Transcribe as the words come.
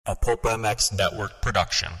a Pulp MX Network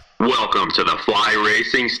production. Welcome to the Fly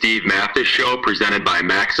Racing Steve Mathis Show, presented by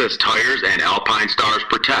Maxxis Tires and Alpine Stars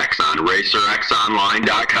Protects on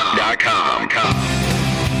RacerXOnline.com.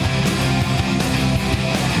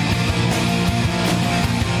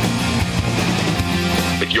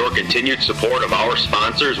 With your continued support of our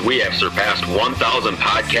sponsors, we have surpassed 1,000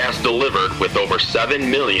 podcasts delivered with over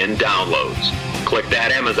 7 million downloads. Click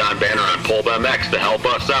that Amazon banner on Pulp MX to help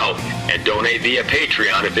us out and donate via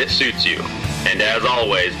Patreon if it suits you. And as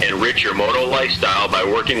always, enrich your moto lifestyle by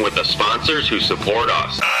working with the sponsors who support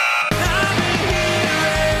us.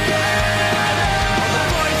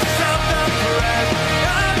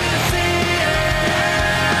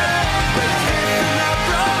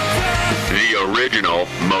 Original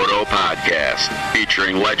Moto Podcast,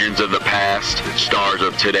 featuring legends of the past, stars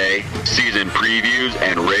of today, season previews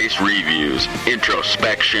and race reviews,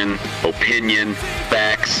 introspection, opinion,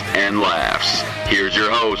 facts, and laughs. Here's your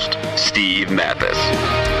host, Steve Mathis.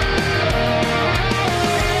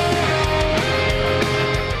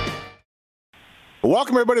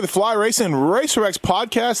 Welcome everybody to the Fly Racing RacerX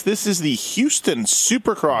podcast. This is the Houston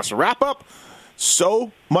Supercross wrap-up.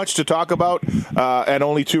 So much to talk about, and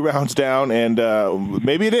only 2 rounds down, and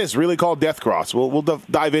maybe it is really called Death Cross. We'll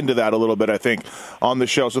dive into that a little bit, I think, on the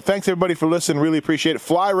show. So thanks, everybody, for listening. Really appreciate it.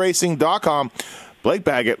 FlyRacing.com. Blake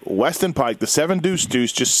Baggett, Weston Pike, the 7 Deuce,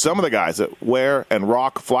 just some of the guys that wear and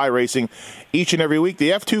rock Fly Racing each and every week. The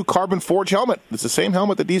F2 Carbon Forge helmet. It's the same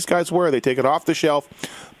helmet that these guys wear. They take it off the shelf,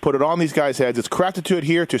 put it on these guys' heads. It's crafted to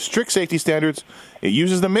adhere to strict safety standards. It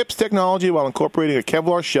uses the MIPS technology while incorporating a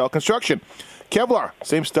Kevlar shell construction. Kevlar,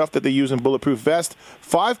 same stuff that they use in Bulletproof Vest.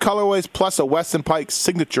 5 colorways plus a Weston Pike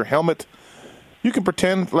signature helmet. You can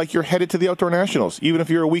pretend like you're headed to the Outdoor Nationals, even if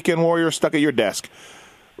you're a weekend warrior stuck at your desk.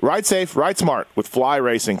 Ride safe, ride smart with Fly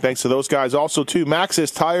Racing. Thanks to those guys. Also, to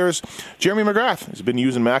Maxxis Tires. Jeremy McGrath has been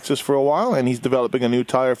using Maxxis for a while, and he's developing a new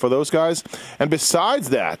tire for those guys. And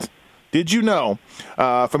besides that, did you know,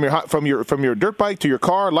 from your dirt bike to your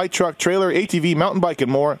car, light truck, trailer, ATV, mountain bike, and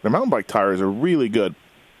more, their mountain bike tires are really good.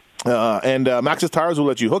 And Maxxis Tires will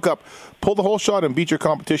let you hook up, pull the whole shot, and beat your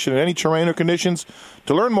competition in any terrain or conditions.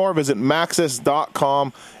 To learn more, visit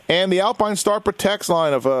Maxxis.com. And the Alpine Star Protects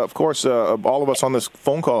line of course, all of us on this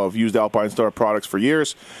phone call have used Alpine Star products for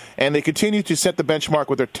years. And they continue to set the benchmark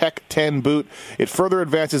with their Tech 10 boot. It further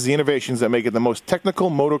advances the innovations that make it the most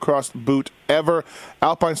technical motocross boot ever.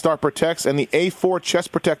 Alpine Star Protects and the A4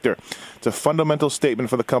 Chest Protector. It's a fundamental statement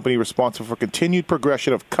for the company responsible for continued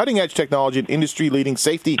progression of cutting-edge technology and industry-leading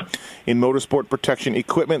safety in motorsport protection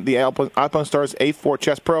equipment. The Alpine Star's A4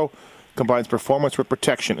 Chest Pro combines performance with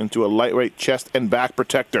protection into a lightweight chest and back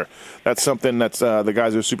protector. That's something that's the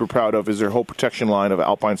guys are super proud of, is their whole protection line of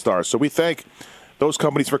Alpine Stars. So we thank those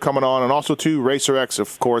companies for coming on, and also to RacerX,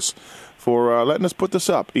 of course, for letting us put this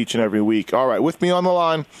up each and every week. All right, with me on the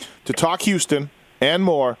line to talk Houston and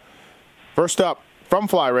more. First up, from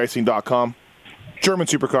FlyRacing.com, German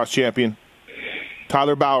Supercross champion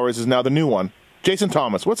Tyler Bowers is now the new one. Jason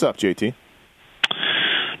Thomas, what's up, JT?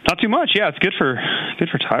 Not too much. Yeah, it's good for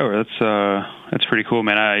Tyler. That's pretty cool,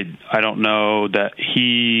 man. I don't know that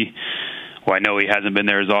I know he hasn't been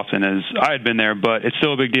there as often as I had been there, but it's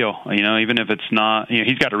still a big deal. You know, even if it's not,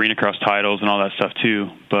 he's got arena cross titles and all that stuff too.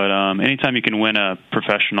 But anytime you can win a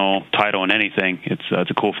professional title in anything, it's a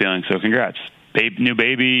cool feeling. So congrats. New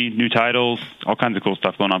baby, new titles, all kinds of cool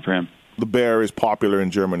stuff going on for him. The Bear is popular in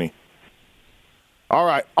Germany. All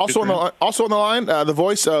right. Also on the line, the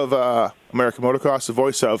voice of American Motocross, the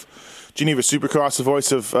voice of Geneva Supercross, the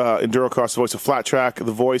voice of Endurocross, the voice of Flat Track,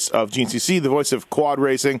 the voice of GNCC, the voice of Quad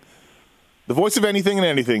Racing, the voice of anything and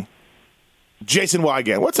anything, Jason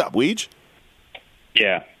Weigandt. What's up, Weege?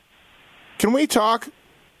 Yeah. Can we talk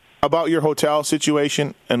about your hotel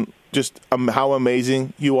situation and just how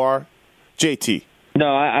amazing you are? JT.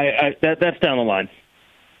 No, that's down the line.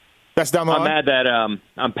 That's down the line? I'm mad that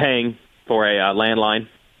I'm paying for a landline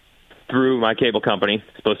through my cable company.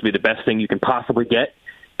 It's supposed to be the best thing you can possibly get,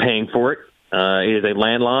 paying for it. It is a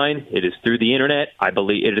landline. It is through the Internet. I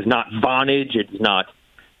believe it is not Vonage. It is not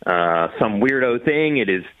some weirdo thing. It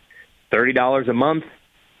is $30 a month.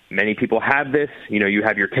 Many people have this. You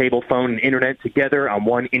have your cable, phone, and Internet together on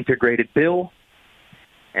one integrated bill.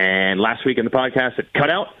 And last week in the podcast, it cut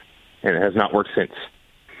out, and it has not worked since.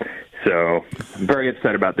 So I'm very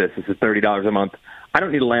upset about this. This is $30 a month. I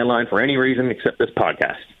don't need a landline for any reason except this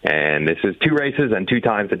podcast. And this is 2 races and 2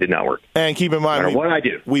 times it did not work. And keep in mind, no matter what I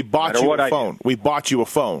do, we bought you a phone. We bought you a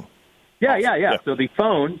phone. Yeah. So the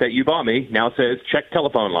phone that you bought me now says check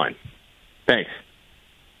telephone line. Thanks.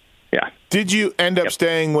 Yeah. Did you end up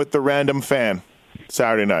staying with the random fan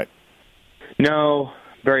Saturday night? No.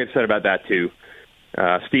 Very upset about that, too.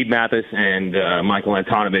 Steve Mathis and Michael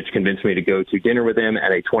Antonovich convinced me to go to dinner with them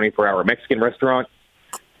at a 24-hour Mexican restaurant.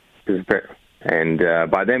 And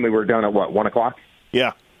by then we were done at, 1 o'clock?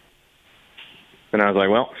 Yeah. And I was like,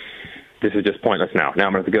 well, this is just pointless now. Now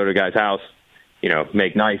I'm going to have to go to a guy's house,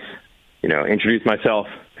 make nice, introduce myself,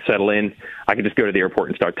 settle in. I can just go to the airport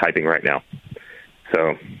and start typing right now.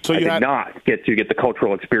 So I did not get the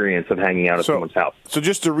cultural experience of hanging out at someone's house. So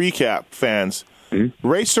just to recap, fans,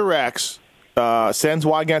 Racer X sends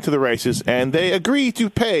Wygant to the races, and they agree to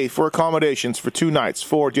pay for accommodations for 2 nights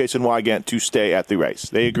for Jason Wygant to stay at the race.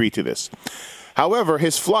 They agree to this. However,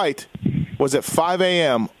 his flight was at 5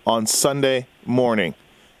 a.m. on Sunday morning.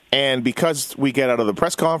 And because we get out of the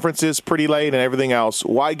press conferences pretty late and everything else,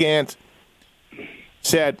 Wygant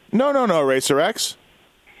said, no, Racer X,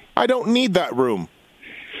 I don't need that room.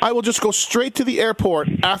 I will just go straight to the airport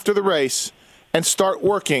after the race and start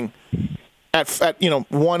working at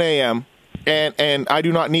 1 a.m., and I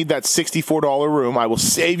do not need that $64 room. I will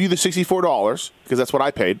save you the $64 because that's what I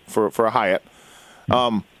paid for a Hyatt.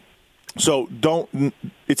 So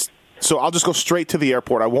I'll just go straight to the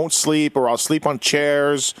airport. I won't sleep, or I'll sleep on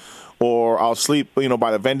chairs, or I'll sleep, by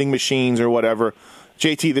the vending machines or whatever.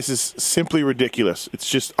 JT, this is simply ridiculous. It's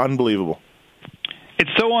just unbelievable. It's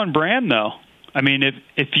so on brand, though. I mean,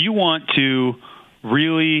 if you want to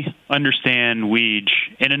really understand Weege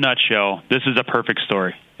in a nutshell, this is a perfect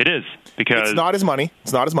story. It is, because it's not his money.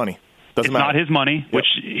 It's not his money. Doesn't matter. Not his money, which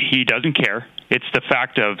he doesn't care. It's the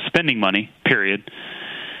fact of spending money, period.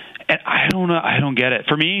 And I don't know. I don't get it.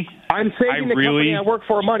 For me, I'm saving the company I work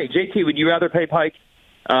for money. JT, would you rather pay Pike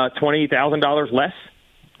 $20,000 less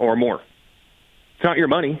or more? It's not your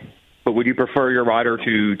money, but would you prefer your rider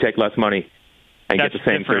to take less money and get the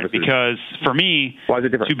same services? Because for me, why is it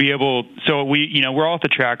different? To be able, so we're all at the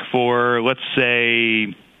track for, let's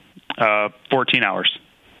say, 14 hours,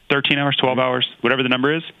 13 hours, 12 hours, whatever the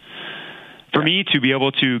number is. For me to be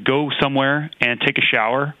able to go somewhere and take a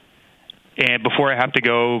shower, and before I have to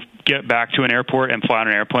go get back to an airport and fly on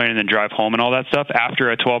an airplane and then drive home and all that stuff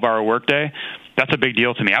after a 12-hour workday, that's a big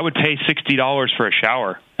deal to me. I would pay $60 for a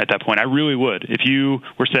shower at that point. I really would. If you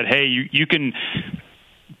were said, hey, you can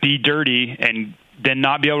be dirty and then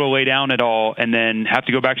not be able to lay down at all and then have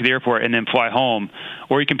to go back to the airport and then fly home,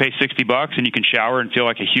 or you can pay $60 and you can shower and feel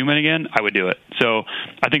like a human again, I would do it. So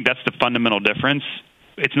I think that's the fundamental difference.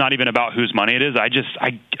 It's not even about whose money it is. I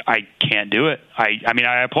can't do it. I mean,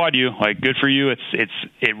 I applaud you. Like, good for you. It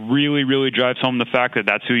really, really drives home the fact that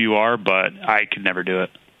that's who you are, but I could never do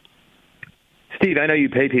it. Steve, I know you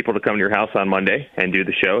pay people to come to your house on Monday and do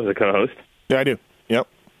the show as a co-host. Yeah, I do. Yep.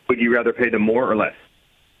 Would you rather pay them more or less?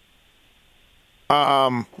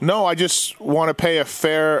 No, I just want to pay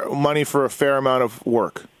fair money for a fair amount of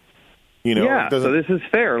work. Yeah, so this is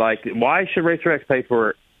fair. Like, why should Racer X pay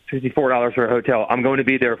for $54 for a hotel? I'm going to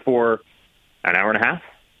be there for an hour and a half.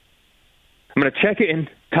 I'm going to check in,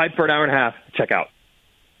 type for an hour and a half, check out.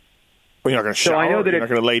 Well, you're not going to shower? So I know that you're not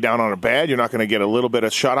going to lay down on a bed? You're not going to get a little bit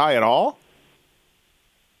of shut-eye at all?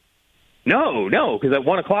 No, because at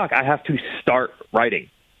 1 o'clock I have to start writing.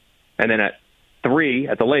 And then at 3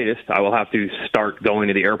 at the latest, I will have to start going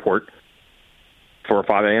to the airport for a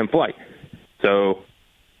 5 a.m. flight. So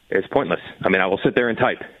it's pointless. I mean, I will sit there and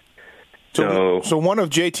type. So one of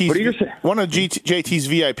JT's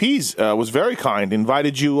VIPs was very kind,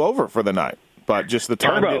 invited you over for the night, but just the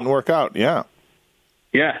time didn't work out. Yeah.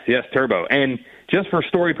 Yes, Turbo. And just for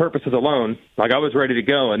story purposes alone, like, I was ready to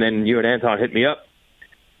go, and then you and Anton hit me up.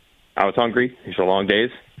 I was hungry. These are long days.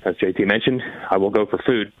 As JT mentioned, I will go for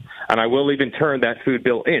food, and I will even turn that food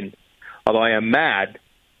bill in, although I am mad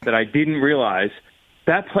that I didn't realize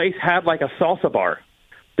that place had like a salsa bar.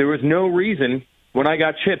 There was no reason when I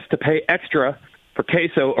got chips to pay extra for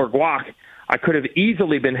queso or guac. I could have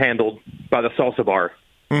easily been handled by the salsa bar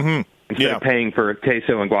instead of paying for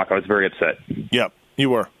queso and guac. I was very upset. Yep, you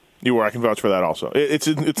were. I can vouch for that also. It's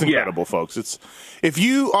incredible, folks. It's if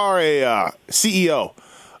you are a CEO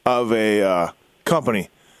of a company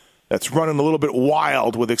that's running a little bit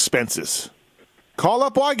wild with expenses, call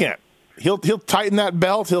up Wygant. He'll tighten that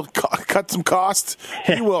belt. He'll cut some costs.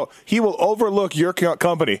 He will overlook your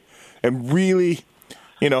company and really,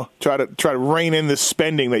 try to rein in the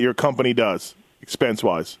spending that your company does expense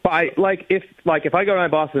wise. If I go to my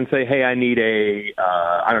boss and say, hey, I need a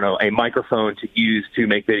microphone to use to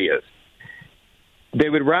make videos, they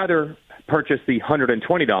would rather purchase the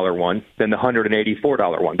 $120 one than the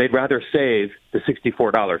 $184 one. They'd rather save the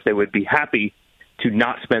 $64. They would be happy to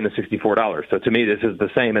not spend the $64. So to me, this is the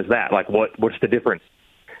same as that. Like, what's the difference?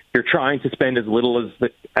 You're trying to spend as little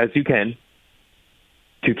as you can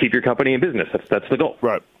to keep your company in business. That's the goal.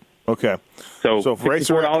 Right. Okay. So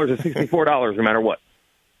 $64 is $64 no matter what.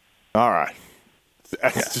 All right.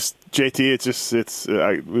 It's just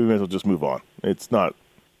JT. We may as well just move on. It's not.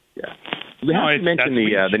 Yeah. We have to mention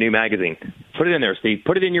the new magazine. Put it in there, Steve.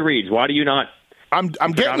 Put it in your reads. Why do you not? I'm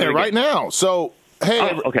getting there right now. So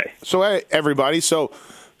hey, okay. So hey, everybody. So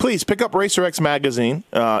please pick up Racer X magazine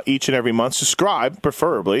each and every month. Subscribe,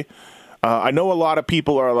 preferably. I know a lot of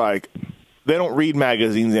people are like, they don't read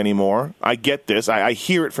magazines anymore. I get this. I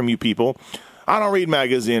hear it from you people. I don't read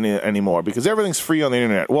magazine anymore because everything's free on the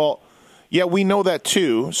internet. Well, yeah, we know that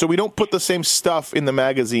too. So we don't put the same stuff in the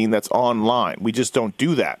magazine that's online. We just don't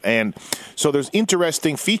do that. And so there's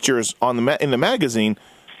interesting features in the magazine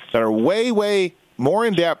that are way, way more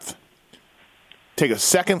in depth. Take a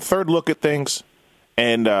second, third look at things,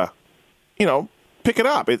 and pick it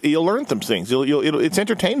up. You'll learn some things. It's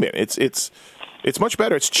entertainment. It's much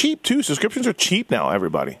better. It's cheap too. Subscriptions are cheap now,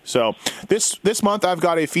 everybody. So this month I've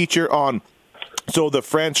got a feature on. So the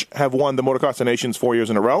French have won the Motocross of Nations 4 years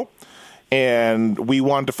in a row, and we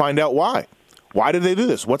wanted to find out why. Why did they do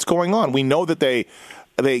this? What's going on? We know that they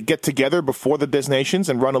get together before the Nations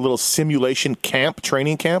and run a little simulation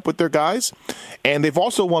training camp with their guys, and they've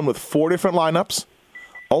also won with 4 different lineups.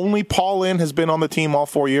 Only Paul Lynn has been on the team all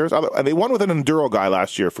 4 years. They won with an enduro guy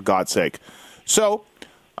last year, for God's sake. So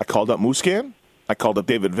I called up Musquin. I called up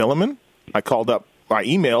David Villemin. I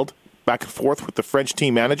emailed back and forth with the French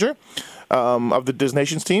team manager of the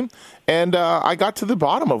Nations team, and I got to the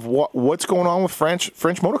bottom of what's going on with French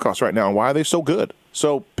motocross right now and why are they so good.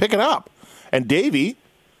 So pick it up. And Davey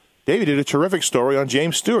did a terrific story on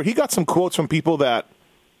James Stewart. He got some quotes from people that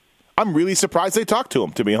I'm really surprised they talked to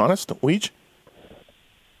him, to be honest. Weege?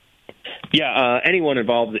 Yeah, anyone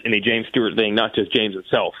involved in the James Stewart thing, not just James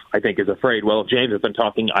himself, I think is afraid, well, if James has been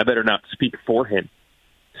talking, I better not speak for him.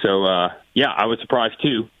 So, I was surprised,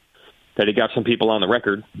 too, that he got some people on the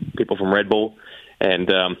record, people from Red Bull, and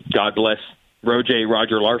God bless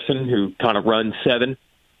Roger Larson, who kind of runs 7.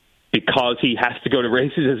 Because he has to go to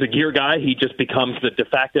races as a gear guy, he just becomes the de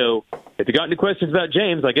facto, if you got any questions about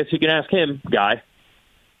James, I guess you can ask him, guy.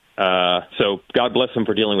 So God bless him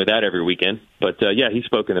for dealing with that every weekend. But, he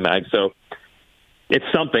spoke in the mag, so it's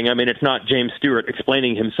something. I mean, it's not James Stewart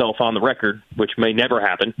explaining himself on the record, which may never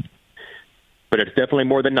happen, but it's definitely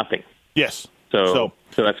more than nothing. Yes. So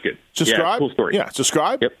that's good. Subscribe. Yeah, cool story. Yeah,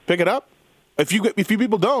 subscribe. Yep. Pick it up. If you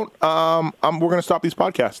people don't, we're going to stop these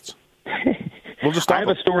podcasts. We'll just stop. I have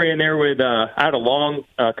a story in there with. I had a long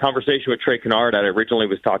conversation with Trey Kennard. I originally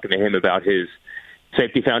was talking to him about his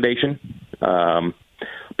safety foundation,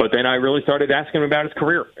 but then I really started asking him about his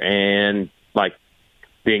career and like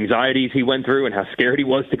the anxieties he went through and how scared he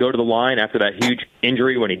was to go to the line after that huge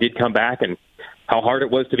injury when he did come back, and how hard it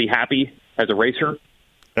was to be happy as a racer.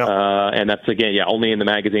 Yeah. And that's again, only in the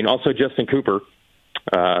magazine. Also, Justin Cooper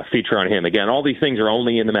feature on him. Again, all these things are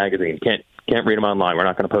only in the magazine. Can't read them online. We're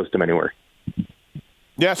not going to post them anywhere.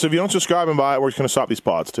 Yeah, so if you don't subscribe and buy it, we're just going to stop these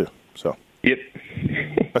pods too. So yep.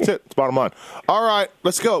 That's it. It's bottom line. All right,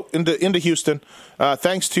 let's go into Houston.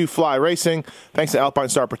 Thanks to Fly Racing. Thanks to Alpine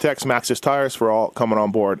Star Protects, Maxxis Tires for all coming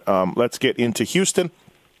on board. Let's get into Houston.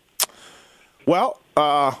 Well,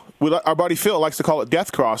 our buddy Phil likes to call it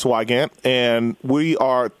Death Cross, Wygant, and we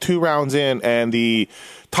are 2 rounds in, and the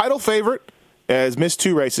title favorite has missed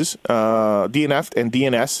 2 races, DNF and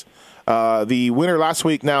DNS. The winner last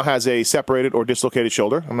week now has a separated or dislocated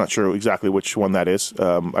shoulder. I'm not sure exactly which one that is.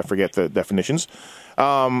 I forget the definitions.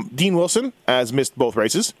 Dean Wilson has missed both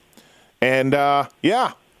races. And,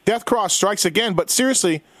 Death Cross strikes again. But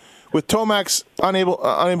seriously, with Tomac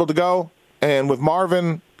unable to go, and with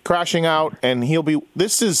Marvin crashing out, and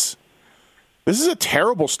this is a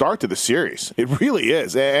terrible start to the series. It really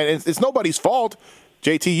is. And it's nobody's fault.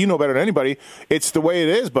 JT, you know better than anybody. It's the way it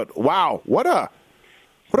is. But, wow, what a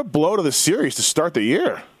blow to the series to start the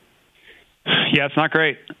year. Yeah, it's not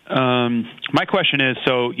great. My question is,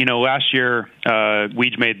 last year,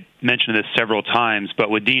 Weege made mention of this several times, but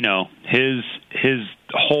with Dino, his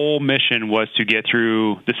whole mission was to get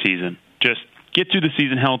through the season. Just get through the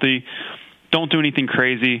season healthy. Don't do anything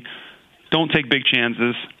crazy. Don't take big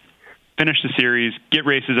chances. Finish the series. Get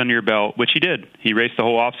races under your belt, which he did. He raced the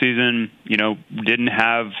whole offseason, didn't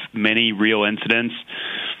have many real incidents.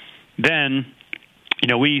 Then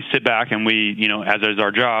we sit back and we, as is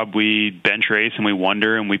our job, we bench race and we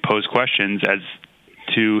wonder and we pose questions as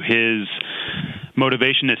to his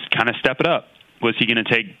motivation to kind of step it up. Was he going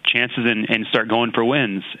to take chances and start going for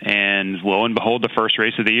wins? And lo and behold, the first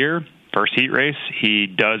race of the year, first heat race, he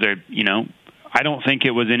does I don't think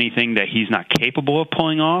it was anything that he's not capable of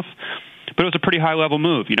pulling off, but it was a pretty high-level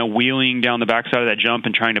move. Wheeling down the backside of that jump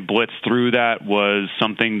and trying to blitz through that was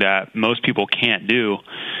something that most people can't do.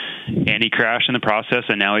 and he crashed in the process,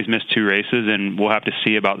 and now he's missed 2 races, and we'll have to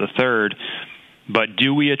see about the third. But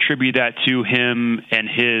do we attribute that to him and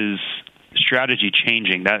his strategy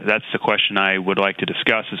changing? That's the question I would like to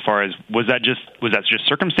discuss. As far as was that just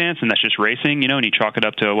circumstance and that's just racing, and you chalk it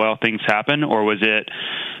up to, well, things happen, or was it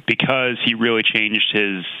because he really changed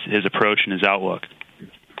his approach and his outlook?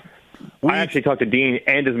 I actually talked to Dean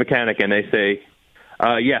and his mechanic, and they say,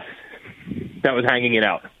 yes, that was hanging it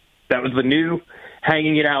out. That was the new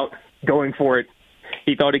hanging it out, going for it.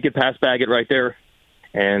 He thought he could pass Baggett right there,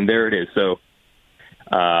 and there it is. So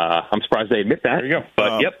I'm surprised they admit that. There you go.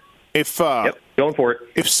 But yep, going for it.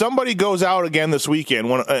 If somebody goes out again this weekend,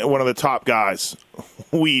 one of the top guys,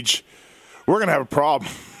 Weege, we're going to have a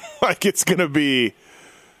problem. It's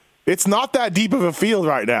not that deep of a field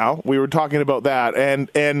right now. We were talking about that,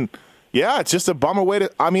 and yeah, it's just a bummer way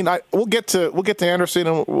to. I mean, we'll get to Anderson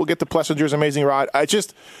and we'll get to Plessinger's amazing ride.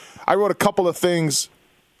 I wrote a couple of things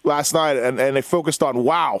last night, and they focused on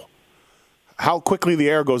how quickly the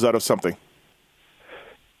air goes out of something.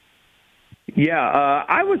 Yeah,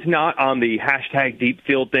 I was not on the hashtag deep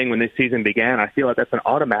field thing when this season began. I feel like that's an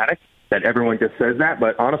automatic that everyone just says that,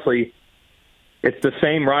 but honestly, it's the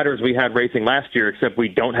same riders we had racing last year, except we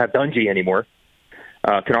don't have Dungey anymore.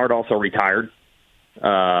 Kennard also retired.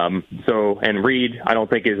 And Reed, I don't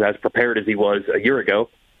think, is as prepared as he was a year ago.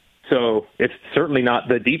 So it's certainly not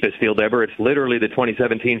the deepest field ever. It's literally the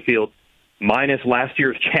 2017 field minus last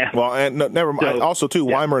year's champ. Well, and never mind. So, also, too,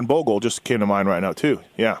 Weimer and Bogle just came to mind right now, too.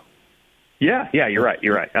 Yeah. Yeah, you're right.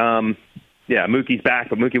 Mookie's back,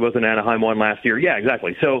 but Mookie wasn't Anaheim 1 last year. Yeah,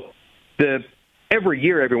 exactly. So every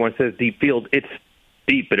year everyone says deep field. It's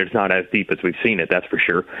deep, but it's not as deep as we've seen it, that's for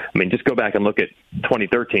sure. I mean, just go back and look at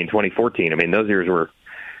 2013, 2014. I mean, those years were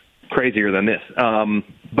crazier than this.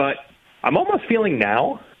 But I'm almost feeling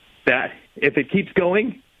now that if it keeps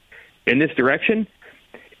going in this direction,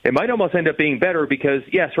 it might almost end up being better because,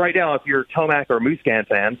 yes, right now, if you're Tomac or Musquin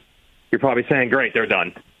fans, you're probably saying, great, they're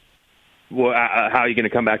done. Well, how are you going to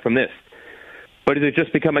come back from this? But has it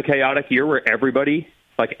just become a chaotic year where everybody's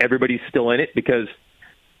still in it because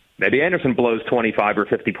maybe Anderson blows 25 or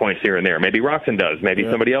 50 points here and there. Maybe Roczen does. Maybe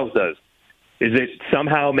somebody else does. Is it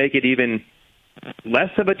somehow make it even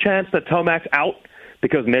less of a chance that Tomac's out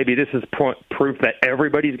because maybe this is proof that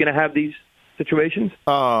everybody's going to have these situations?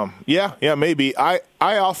 Yeah, maybe. I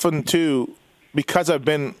often, too, because I've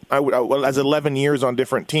been as 11 years on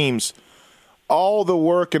different teams, all the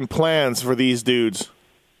work and plans for these dudes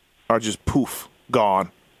are just poof, gone.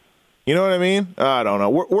 You know what I mean? I don't know.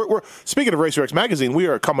 We're speaking of RacerX Magazine, we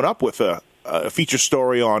are coming up with a feature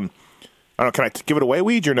story on. I don't know. Can I give it away,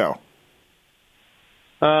 Weege, or no?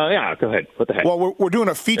 Yeah, go ahead. What the heck? Well, we're doing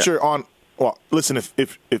a feature on. Well, listen,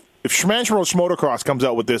 if Schmanchero Schmotorcross comes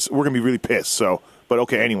out with this, we're gonna be really pissed. So, but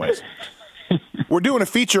okay. Anyways, we're doing a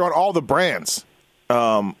feature on all the brands,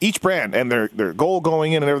 each brand and their goal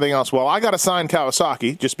going in and everything else. Well, I got to sign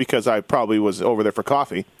Kawasaki just because I probably was over there for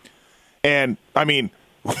coffee, and I mean.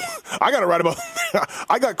 I got to write about.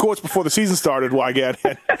 I got quotes before the season started. Why get?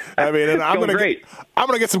 I mean, and I'm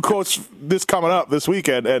gonna get some quotes coming up this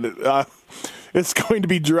weekend, and it's going to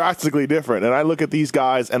be drastically different. And I look at these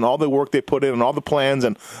guys and all the work they put in, and all the plans,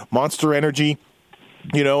 and Monster Energy,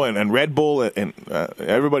 and Red Bull, and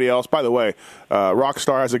everybody else. By the way,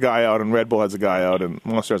 Rockstar has a guy out, and Red Bull has a guy out, and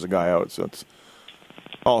Monster has a guy out. So it's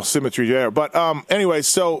all symmetry there. But anyway,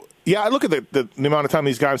 so. Yeah, I look at the amount of time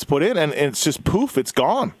these guys put in, and it's just poof, it's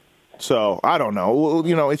gone. So, I don't know.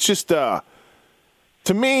 It's just, to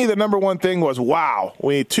me, the number one thing was, wow,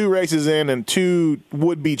 we had 2 races in, and 2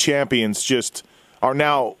 would-be champions just are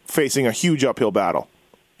now facing a huge uphill battle.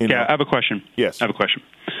 Yeah, I have a question. Yes. I have a question.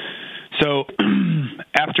 So,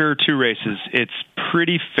 after 2 races, it's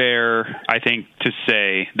pretty fair, I think, to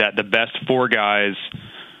say that the best 4 guys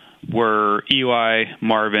were Eli,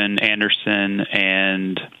 Marvin, Anderson,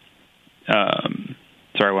 and...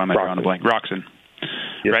 sorry, why am I drawing a blank? Roczen,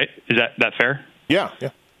 yep. Right? Is that fair? Yeah.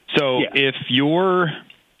 So if you're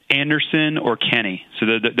Anderson or Kenny, so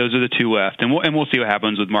those are the 2 left, and we'll see what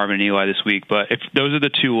happens with Marvin and Eli this week. But if those are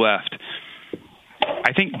the 2 left,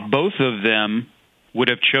 I think both of them would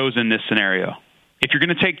have chosen this scenario. If you're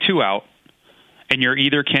going to take 2 out, and you're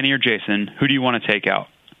either Kenny or Jason, who do you want to take out?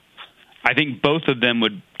 I think both of them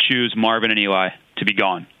would choose Marvin and Eli to be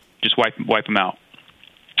gone. Just wipe them out.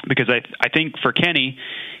 Because I think for Kenny,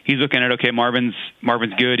 he's looking at, okay, Marvin's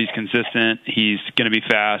good, he's consistent, he's going to be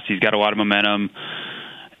fast, he's got a lot of momentum.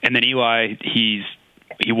 And then Eli, he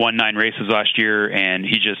won 9 races last year, and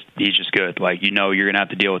he's just good. Like, you're going to have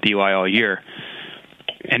to deal with Eli all year.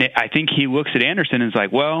 And I think he looks at Anderson and is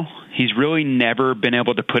like, well, he's really never been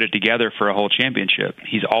able to put it together for a whole championship.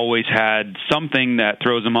 He's always had something that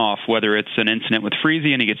throws him off, whether it's an incident with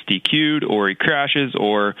Freezy and he gets DQ'd, or he crashes,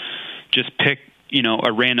 or just pick,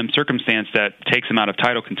 a random circumstance that takes him out of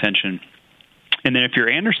title contention. And then if you're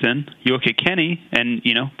Anderson, you look at Kenny, and,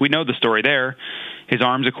 we know the story there. His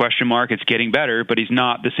arm's a question mark. It's getting better, but he's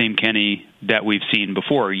not the same Kenny that we've seen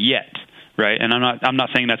before yet, right? And I'm not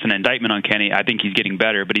saying that's an indictment on Kenny. I think he's getting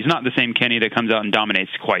better, but he's not the same Kenny that comes out and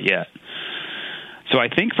dominates quite yet. So I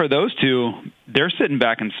think for those two, they're sitting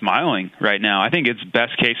back and smiling right now. I think it's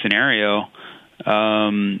best case scenario.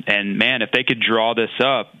 And, man, if they could draw this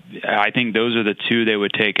up, I think those are the two they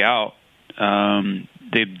would take out.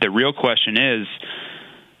 The real question is,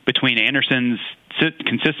 between Anderson's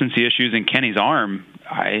consistency issues and Kenny's arm,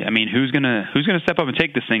 I mean, who's gonna step up and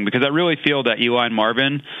take this thing? Because I really feel that Eli and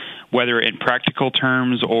Marvin, whether in practical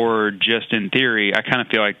terms or just in theory, I kind of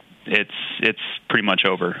feel like it's pretty much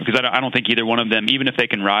over. Because I don't think either one of them, even if they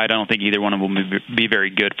can ride, I don't think either one of them will be very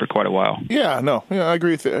good for quite a while. Yeah, I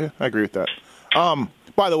agree with that.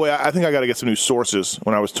 By the way, I think I got to get some new sources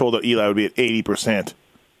when I was told that Eli would be at 80%.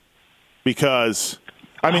 Because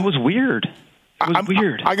it was weird.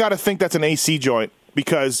 Weird. I got to think that's an AC joint,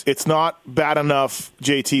 because it's not bad enough,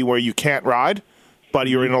 JT, where you can't ride, but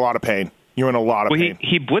you're in a lot of pain. You're in a lot of pain.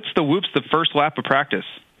 He blitzed the whoops the first lap of practice.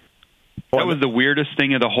 That was the weirdest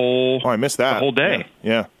thing of the whole. Oh, I missed that. The whole day.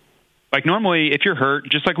 Yeah. Like normally, if you're hurt,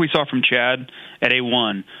 just like we saw from Chad at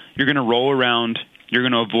A1, you're going to roll around. You're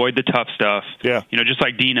going to avoid the tough stuff. Yeah. Just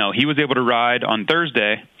like Dino, he was able to ride on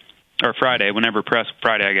Thursday or Friday,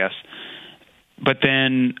 Friday, I guess. But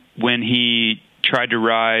then when he tried to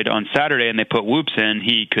ride on Saturday and they put whoops in,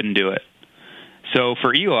 he couldn't do it. So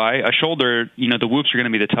for Eli, a shoulder, the whoops are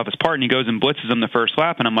going to be the toughest part, and he goes and blitzes him the first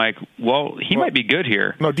lap, and I'm like, well, he might be good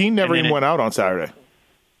here. No, Dean never even went out on Saturday.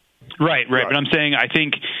 Right. But I'm saying, I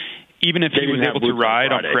think even if he was able to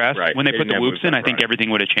ride on press, when they put the whoops in, I think everything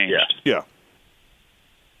would have changed. Yeah.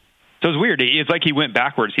 So it was weird. It's like he went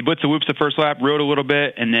backwards. He blitzed the whoops the first lap, rode a little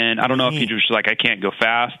bit, and then I don't know if he just like, I can't go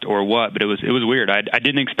fast or what, but it was weird. I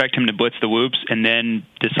didn't expect him to blitz the whoops and then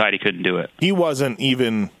decide he couldn't do it. He wasn't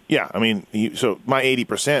even. Yeah, I mean, so my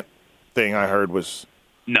 80% thing I heard was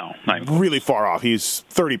not really far off. He's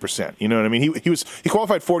 30%. You know what I mean? He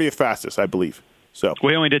qualified 40th fastest, I believe. So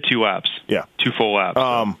we only did 2 laps. Yeah, 2 full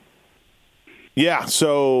laps. Yeah.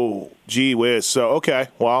 So gee whiz. So okay.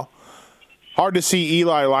 Well. Hard to see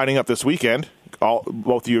Eli lining up this weekend.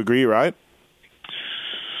 Both of you agree, right?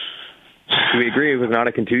 Do we agree it was not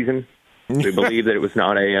a contusion? Do we believe that it was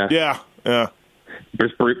not a... Yeah.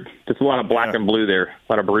 There's just a lot of black and blue there,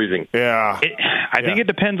 a lot of bruising. Yeah. I think it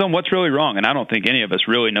depends on what's really wrong, and I don't think any of us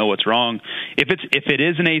really know what's wrong. If it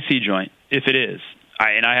is an AC joint, if it is,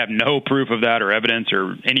 and I have no proof of that or evidence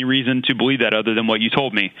or any reason to believe that other than what you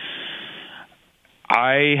told me,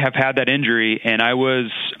 I have had that injury, and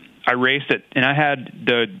I raced it, and I had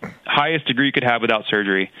the highest degree you could have without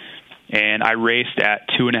surgery, and I raced at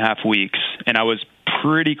 2.5 weeks, and I was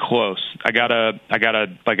pretty close. I got a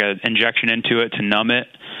injection into it to numb it.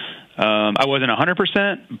 I wasn't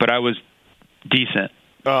 100%, but I was decent.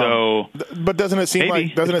 But doesn't it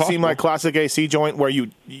seem like classic AC joint where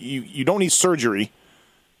you don't need surgery?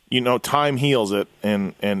 Time heals it,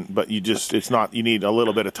 but it's not. You need a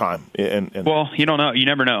little bit of time. Well, you don't know. You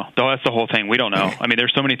never know. That's the whole thing. We don't know. I mean,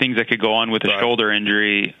 there's so many things that could go on with a shoulder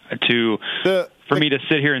injury. For me to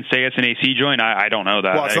sit here and say it's an AC joint, I don't know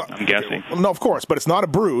that. Well, I'm guessing. No, of course, but it's not a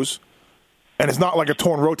bruise, and it's not like a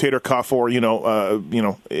torn rotator cuff or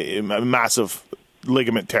a massive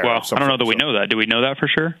ligament tear. Well, I don't know that we know that. Do we know that for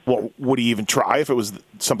sure? Well, would he even try if it was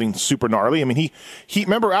something super gnarly? I mean, he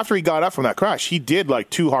remember after he got up from that crash, he did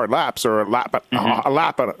like 2 hard laps or a lap and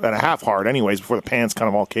a half hard anyways before the pants kind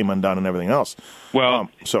of all came undone and everything else. Well,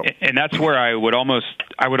 and that's where I would almost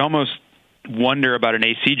wonder about an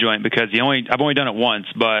AC joint, because I've only done it once,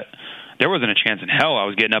 but there wasn't a chance in hell I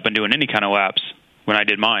was getting up and doing any kind of laps when I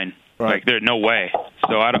did mine. Right. Like, there's no way.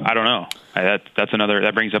 So I don't know.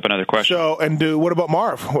 That brings up another question. So, what about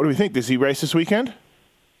Marv? What do we think? Does he race this weekend?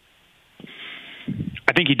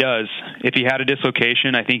 I think he does. If he had a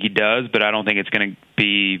dislocation, I think he does, but I don't think it's going to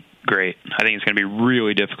be great. I think it's going to be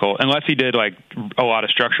really difficult. Unless he did like a lot of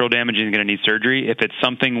structural damage and he's going to need surgery. If it's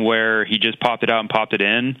something where he just popped it out and popped it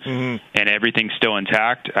in and everything's still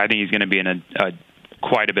intact, I think he's going to be in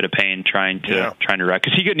quite a bit of pain trying to ride,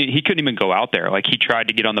 because he couldn't even go out there. Like, he tried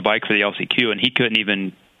to get on the bike for the LCQ and he couldn't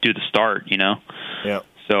even do the start. Yeah.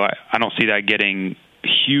 So I don't see that getting a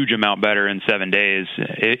huge amount better in 7 days.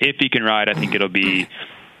 If he can ride, I think it'll be.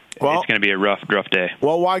 It's going to be a rough day.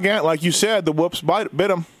 Well, Wygant, like you said, the whoops bit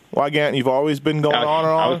him. Wygant, you've always been going on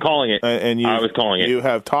and on. I was calling it. I was calling it. You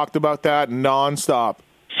have talked about that nonstop.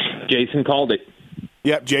 Jason called it.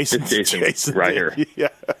 Yep, Jason right here. Yeah.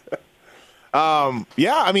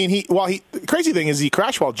 I mean, the crazy thing is he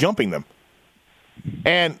crashed while jumping them.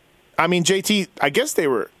 And, I mean, JT, I guess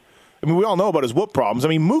we all know about his whoop problems. I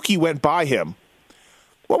mean, Mookie went by him.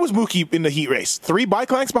 What was Mookie in the heat race? 3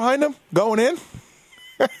 bike lengths behind him going in?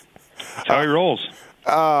 That's how he rolls.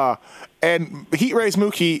 And heat race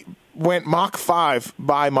Mookie went Mach 5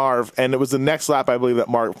 by Marv, and it was the next lap, I believe, that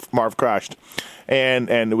Marv crashed. And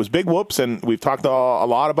it was big whoops, and we've talked a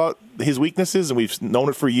lot about his weaknesses, and we've known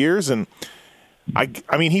it for years. And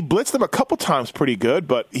I mean, he blitzed them a couple times pretty good,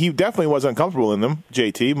 but he definitely wasn't comfortable in them,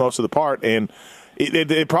 JT, most of the part. And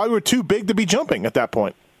it probably were too big to be jumping at that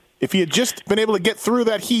point. If he had just been able to get through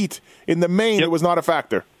that heat in the main, It was not a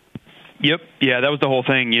factor. Yep. Yeah, that was the whole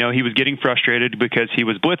thing. You know, he was getting frustrated because he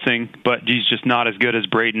was blitzing, but he's just not as good as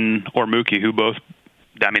Brayton or Mookie, who both,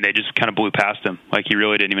 I mean, they just kind of blew past him. Like, he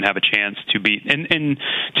really didn't even have a chance to beat. And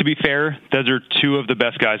to be fair, those are 2 of the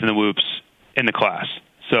best guys in the whoops in the class.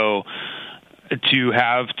 So to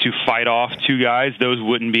have to fight off 2 guys, those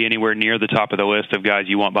wouldn't be anywhere near the top of the list of guys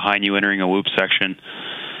you want behind you entering a whoop section.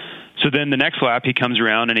 So then the next lap, he comes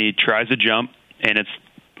around and he tries to jump, and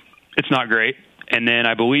it's not great. And then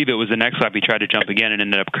I believe it was the next lap he tried to jump again and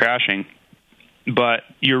ended up crashing. But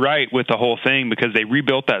you're right with the whole thing, because they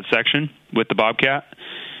rebuilt that section with the Bobcat.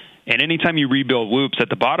 And anytime you rebuild whoops at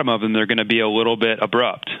the bottom of them, they're going to be a little bit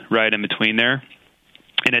abrupt right in between there.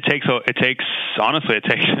 And it takes the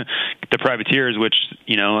privateers, which,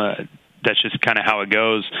 you know, that's just kind of how it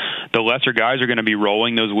goes. The lesser guys are going to be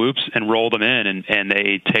rolling those whoops and roll them in, and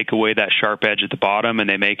they take away that sharp edge at the bottom, and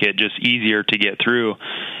they make it just easier to get through.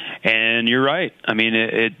 And you're right. I mean,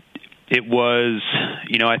 it was,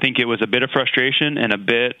 you know, I think it was a bit of frustration and a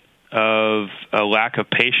bit of a lack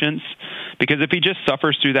of patience, because if he just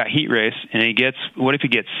suffers through that heat race and what if he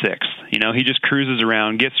gets 6th? You know, he just cruises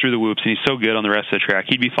around, gets through the whoops, and he's so good on the rest of the track,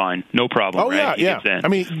 he'd be fine. No problem. Oh, right? yeah. I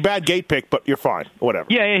mean, bad gate pick, but you're fine. Whatever.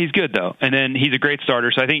 Yeah, he's good, though. And then he's a great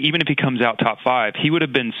starter. So I think even if he comes out top 5, he would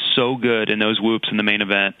have been so good in those whoops in the main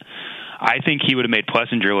event. I think he would have made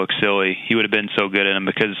Plessinger look silly. He would have been so good at him,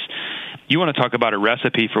 because you want to talk about a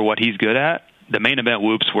recipe for what he's good at. The main event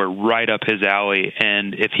whoops were right up his alley,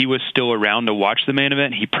 and if he was still around to watch the main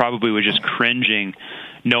event, he probably was just cringing,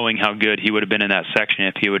 knowing how good he would have been in that section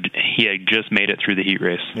if he had just made it through the heat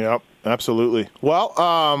race. Yep, absolutely. Well,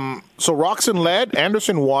 so Roczen led,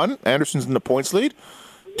 Anderson won. Anderson's in the points lead,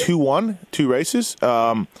 2-1, 2 races.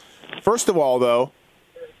 First of all, though,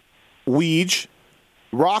 Weege,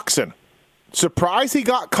 Roczen, surprised he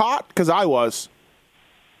got caught, because I was.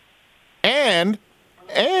 And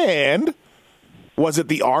was it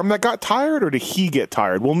the arm that got tired, or did he get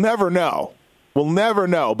tired? We'll never know.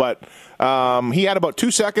 But he had about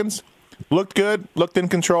 2 seconds, looked good, looked in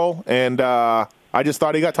control, and I just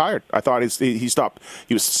thought he got tired. I thought he stopped.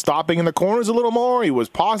 He was stopping in the corners a little more. He was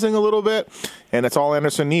pausing a little bit, and that's all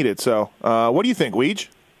Anderson needed. So what do you think, Weege?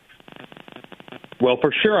 Well,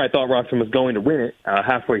 for sure, I thought Roczen was going to win it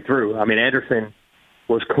halfway through. I mean, Anderson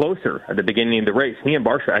was closer at the beginning of the race. He and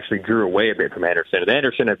Barcia actually drew away a bit from Anderson, and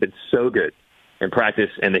Anderson had been so good in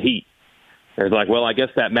practice and the heat. It was like, well, I guess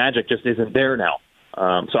that magic just isn't there now.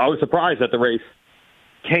 So I was surprised that the race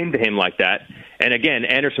came to him like that. And again,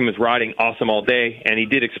 Anderson was riding awesome all day, and he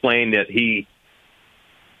did explain that the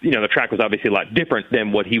track was obviously a lot different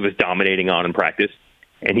than what he was dominating on in practice.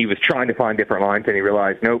 And he was trying to find different lines, and he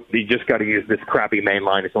realized, nope, you just got to use this crappy main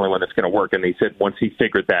line. It's the only one that's going to work. And he said once he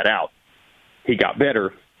figured that out, he got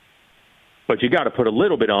better. But you got to put a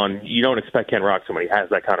little bit on. You don't expect Ken Roczen when he has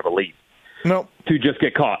that kind of a lead. No. To just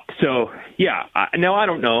get caught. So, yeah. Now, I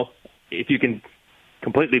don't know if you can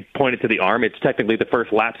completely point it to the arm. It's technically the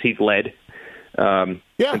first laps he's led coming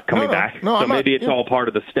back. No, so maybe it's all part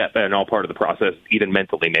of the step and all part of the process, even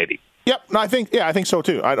mentally, maybe. Yep. No, I think so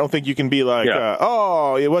too. I don't think you can be like,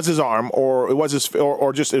 it was his arm, or it was his,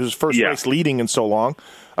 or just it was his first race leading in so long.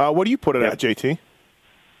 What do you put it at, JT?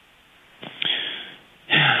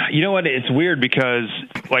 You know what? It's weird because,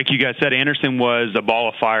 like you guys said, Anderson was a ball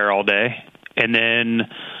of fire all day. And then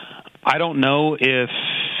I don't know if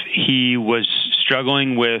he was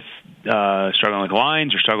struggling with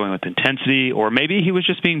lines or struggling with intensity, or maybe he was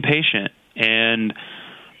just being patient. And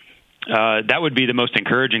that would be the most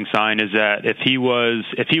encouraging sign, is that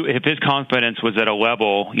if his confidence was at a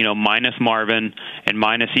level, minus Marvin and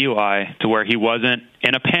minus Eli, to where he wasn't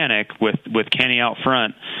in a panic with Kenny out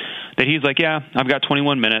front, that he's like, yeah, I've got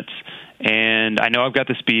 21 minutes, and I know I've got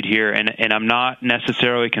the speed here, and I'm not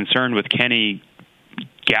necessarily concerned with Kenny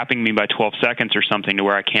gapping me by 12 seconds or something to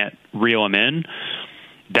where I can't reel him in.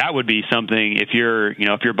 that would be something. If you're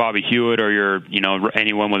Bobby Hewitt or you're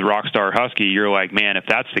anyone with Rockstar Husky, you're like, man, if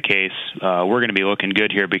that's the case, we're going to be looking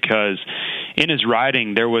good here, because in his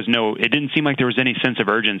riding it didn't seem like there was any sense of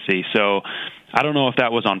urgency. So I don't know if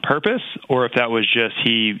that was on purpose or if that was just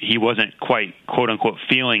he wasn't quite quote unquote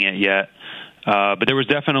feeling it yet. But there was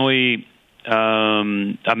definitely a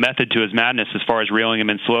method to his madness as far as reeling him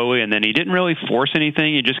in slowly, and then he didn't really force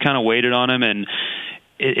anything. He just kind of waited on him, and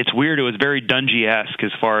it's weird. It was very Dungey-esque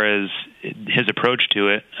as far as his approach to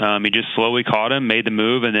it. He just slowly caught him, made the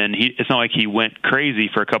move, and then it's not like he went crazy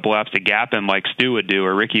for a couple laps to gap him like Stu would do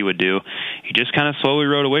or Ricky would do. He just kind of slowly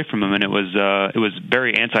rode away from him, and it was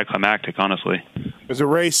very anticlimactic, honestly. It was a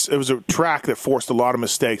race. It was a track that forced a lot of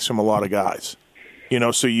mistakes from a lot of guys.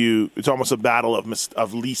 So it's almost a battle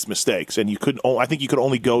of least mistakes, and I think you could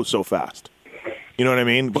only go so fast. You know what I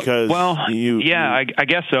mean? Because I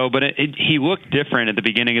guess so. But he looked different at the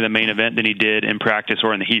beginning of the main event than he did in practice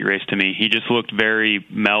or in the heat race. To me, he just looked very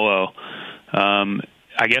mellow.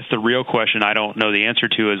 I guess the real question I don't know the answer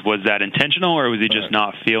to is, was that intentional, or was he just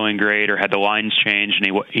not feeling great, or had the lines changed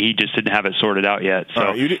and he just didn't have it sorted out yet?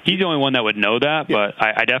 So he's the only one that would know that. But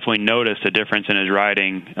I definitely noticed a difference in his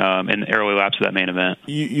riding in the early laps of that main event.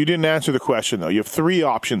 You didn't answer the question though. You have three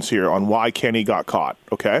options here on why Kenny got caught.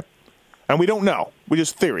 Okay. And we don't know. We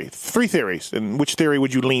just three theories. And which theory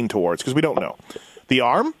would you lean towards? Because we don't know. The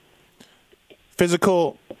arm,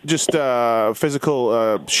 physical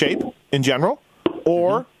shape in general,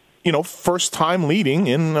 or first time leading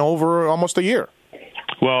in over almost a year.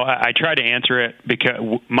 Well, I tried to answer it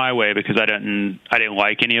my way because I didn't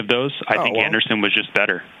like any of those. I think Anderson was just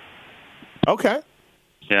better. Okay.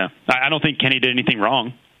 Yeah, I don't think Kenny did anything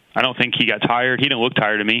wrong. I don't think he got tired. He didn't look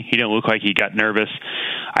tired to me. He didn't look like he got nervous.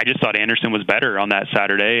 I just thought Anderson was better on that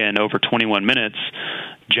Saturday, and over 21 minutes,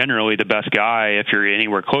 generally the best guy, if you're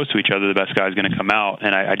anywhere close to each other, the best guy is going to come out.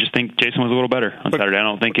 And I just think Jason was a little better on Saturday. I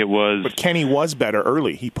don't think it was... But Kenny was better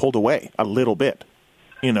early. He pulled away a little bit,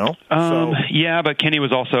 Yeah, but Kenny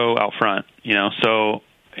was also out front, so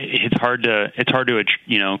it's hard to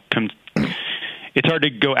it's hard to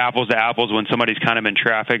go apples to apples when somebody's kind of in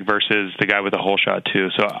traffic versus the guy with a hole shot too.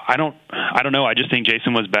 So I don't know. I just think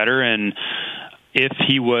Jason was better, and if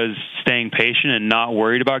he was staying patient and not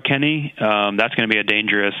worried about Kenny, that's going to be a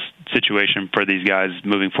dangerous situation for these guys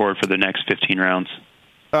moving forward for the next 15 rounds.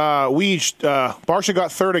 Barcia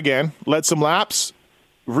got third again, led some laps.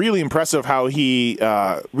 Really impressive how he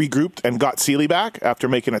regrouped and got Seeley back after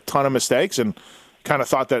making a ton of mistakes, and kind of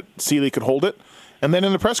thought that Seeley could hold it. And then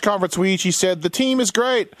in the press conference, he said, the team is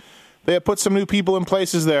great. They have put some new people in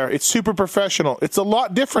places there. It's super professional. It's a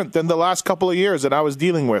lot different than the last couple of years that I was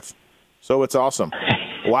dealing with. So it's awesome.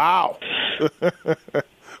 Wow.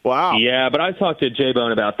 Wow. Yeah, but I talked to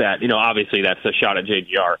J-Bone about that. Obviously that's a shot at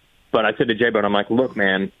JGR. But I said to J-Bone, I'm like, look,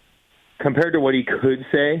 man, compared to what he could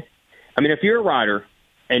say, if you're a rider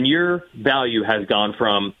and your value has gone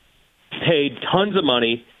from paid tons of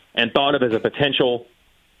money and thought of as a potential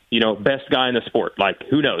best guy in the sport. Like,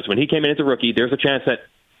 who knows? When he came in as a rookie, there's a chance that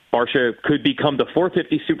Barcia could become the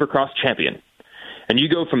 450 Supercross champion. And you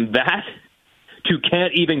go from that to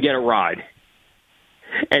can't even get a ride.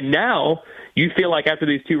 And now you feel like after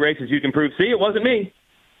these two races you can prove, see, it wasn't me.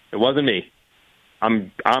 It wasn't me.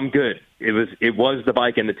 I'm good. It was the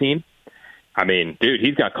bike and the team. Dude,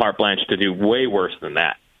 he's got carte blanche to do way worse than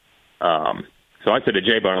that. So I said to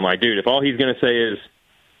J-Bone, I'm like, dude, if all he's going to say is,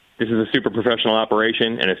 this is a super professional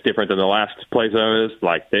operation, and it's different than the last place I was,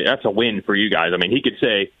 that's a win for you guys. He could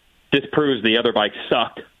say, this proves the other bike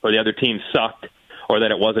sucked, or the other team sucked, or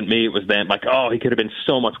that it wasn't me, it was them. He could have been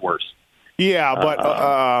so much worse. Yeah, but...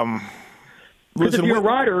 listen, if you're a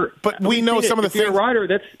rider... But we know some of the things... If you're a rider,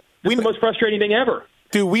 that's the most frustrating thing ever.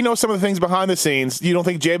 Dude, we know some of the things behind the scenes. You don't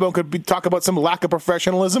think J-Bone could talk about some lack of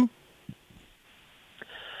professionalism?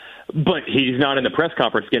 But he's not in the press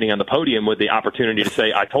conference getting on the podium with the opportunity to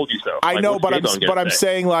say, I told you so. I know, but I'm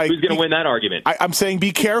saying, who's going to win that argument? I'm saying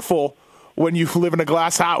be careful when you live in a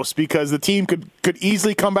glass house, because the team could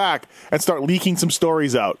easily come back and start leaking some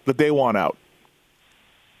stories out that they want out.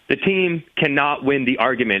 The team cannot win the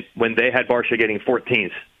argument when they had Barcia getting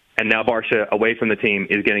 14th, and now Barcia, away from the team,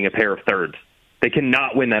 is getting a pair of thirds. They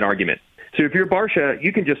cannot win that argument. So if you're Barcia,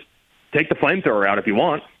 you can just take the flamethrower out if you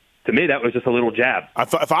want. To me, that was just a little jab.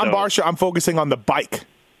 If I'm Barcia, I'm focusing on the bike.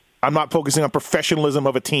 I'm not focusing on professionalism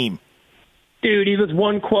of a team. Dude, he was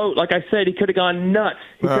one quote. Like I said, he could have gone nuts.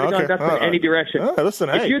 He could have gone nuts in any direction. Listen,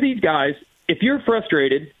 if you're these guys, if you're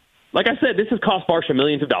frustrated, like I said, this has cost Barcia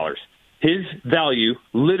millions of dollars. His value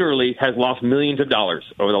literally has lost millions of dollars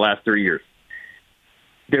over the last 3 years.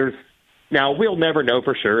 There's Now, we'll never know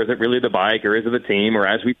for sure. Is it really the bike or is it the team? Or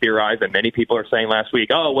as we theorized, and many people are saying last week,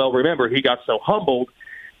 oh, well, remember, he got so humbled,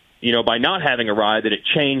 by not having a ride that it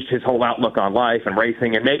changed his whole outlook on life and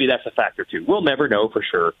racing, and maybe that's a factor too. We'll never know for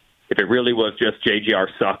sure if it really was just JGR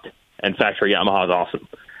sucked and factory Yamaha's awesome.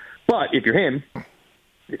 But if you're him,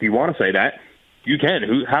 if you want to say that, you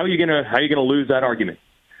can. How are you gonna lose that argument?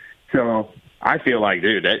 So I feel like,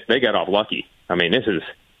 dude, they got off lucky. I mean, this is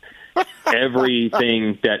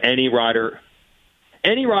everything that any rider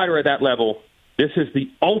at that level, this is the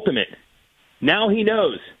ultimate. Now he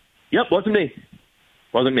knows. Yep, wasn't me.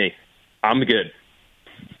 I'm good.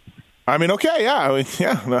 I mean, okay, yeah,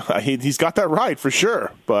 he's got that right for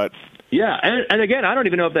sure, but yeah, and again, I don't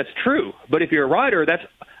even know if that's true. But if you're a rider,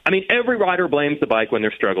 every rider blames the bike when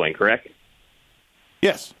they're struggling, correct?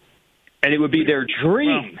 Yes. And it would be their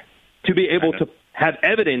dream to be able to have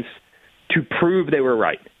evidence to prove they were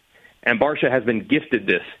right. And Barcia has been gifted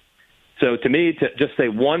this. So to me, to just say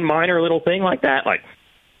one minor little thing like that,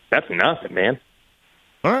 that's nothing, man.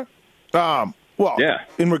 All right. Well, yeah.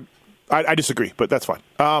 I disagree, but that's fine.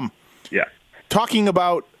 Yeah. Talking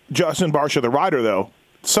about Justin Barcia, the rider, though,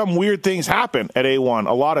 some weird things happen at A1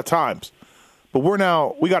 a lot of times. But we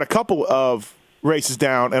got a couple of races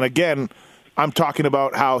down, and again, I'm talking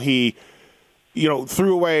about how he,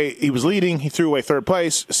 threw away, he was leading, he threw away third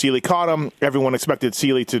place, Seeley caught him, everyone expected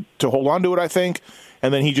Seeley to hold on to it, I think,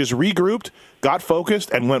 and then he just regrouped, got focused,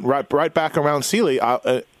 and went right back around Seeley.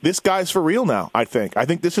 This guy's for real now, I think. I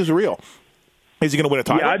think this is real. Is he going to win a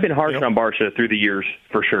title? Yeah, I've been harsh on Barcia through the years,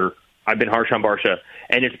 for sure. I've been harsh on Barcia,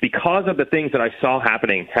 and it's because of the things that I saw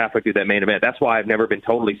happening halfway through that main event. That's why I've never been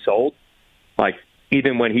totally sold.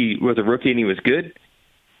 Even when he was a rookie and he was good,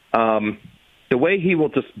 the way he will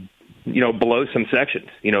just, blow some sections,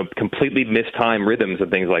 completely mistime rhythms and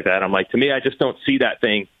things like that. I'm like, to me, I just don't see that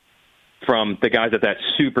thing from the guys at that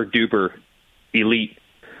super duper elite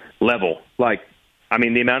level.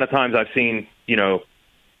 The amount of times I've seen,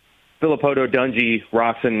 Filippo, Dungey,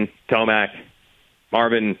 Roczen, Tomac,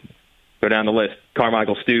 Marvin, go down the list,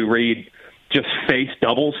 Carmichael, Stu, Reed, just face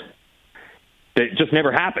doubles. That just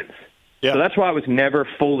never happens. Yeah. So that's why I was never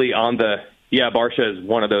fully on Barcia is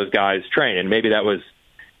one of those guys train, and maybe that was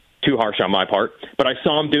too harsh on my part. But I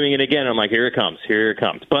saw him doing it again. I'm like, here it comes.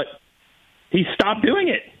 But he stopped doing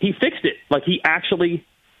it. He fixed it. He actually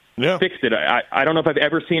fixed it. I don't know if I've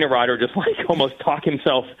ever seen a rider just almost talk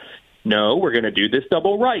himself, no, we're going to do this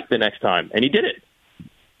double right the next time. And he did it.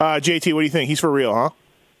 JT, what do you think? He's for real, huh?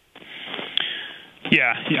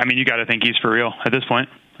 Yeah. You got to think he's for real at this point.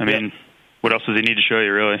 What else does he need to show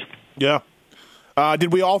you, really? Yeah.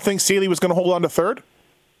 Did we all think Seeley was going to hold on to third?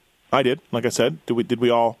 I did. Like I said, did we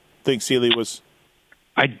all think Seeley was?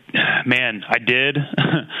 I did.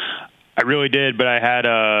 I really did, but I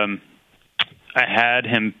had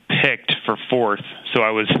him picked for fourth, so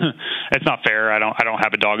I was. It's not fair. I don't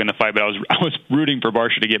have a dog in the fight, but I was rooting for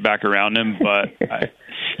Barcia to get back around him. But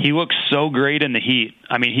he looked so great in the heat.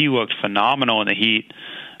 He looked phenomenal in the heat.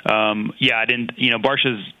 I didn't.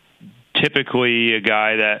 Barcia's typically a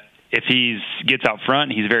guy that if he gets out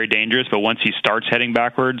front, he's very dangerous. But once he starts heading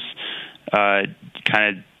backwards, kind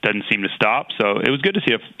of doesn't seem to stop. So it was good to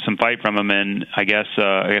see some fight from him. And I guess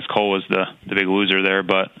Cole was the big loser there.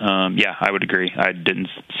 But I would agree. I didn't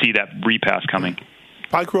see that repass coming.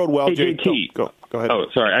 Pike rode well. Hey, JT, go ahead. Oh,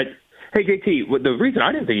 sorry. Hey, JT, the reason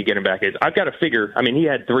I didn't think he'd get him back is I've got to figure. He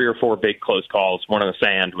had 3 or 4 big close calls. One on the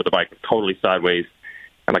sand with the bike totally sideways.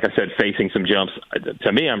 And like I said, facing some jumps.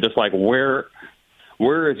 To me, I'm just like, where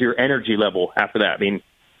is your energy level after that?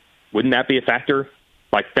 Wouldn't that be a factor?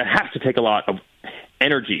 That has to take a lot of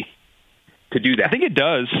energy to do that. I think it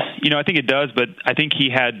does. But I think he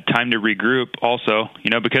had time to regroup also,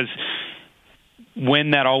 because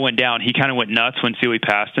when that all went down, he kind of went nuts when Seeley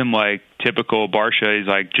passed him, typical Barcia.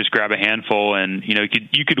 He's just grab a handful, and,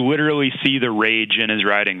 you could literally see the rage in his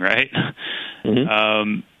riding, right?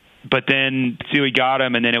 Mm-hmm. But then Seeley got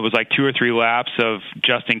him, and then it was 2 or 3 laps of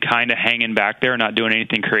Justin kind of hanging back there, not doing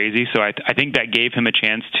anything crazy. So I think that gave him a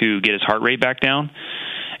chance to get his heart rate back down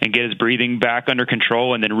and get his breathing back under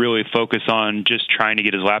control, and then really focus on just trying to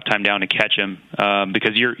get his lap time down to catch him.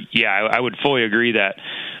 Because I would fully agree that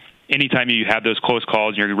anytime you have those close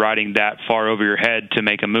calls and you're riding that far over your head to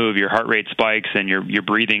make a move, your heart rate spikes and your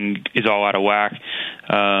breathing is all out of whack.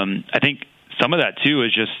 I think some of that too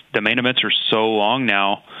is just the main events are so long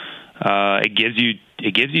now. It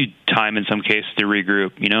gives you time in some cases to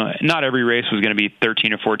regroup. Not every race was going to be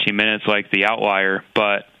 13 or 14 minutes like the Outlier,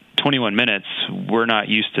 but 21 minutes, we're not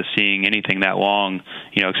used to seeing anything that long,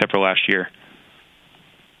 except for last year.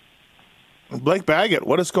 Blake Baggett,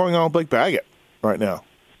 what is going on with Blake Baggett right now?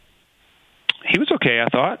 He was okay, I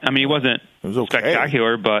thought. I mean, he wasn't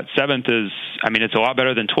spectacular, but 7th is, I mean, it's a lot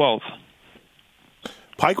better than 12th.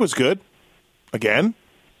 Pike was good. Again,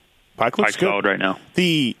 Pike looks Pike's good solid right now.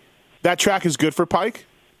 That track is good for Pike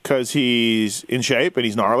because he's in shape and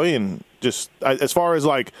he's gnarly, and just as far as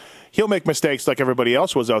like he'll make mistakes like everybody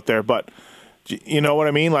else was out there, but you know what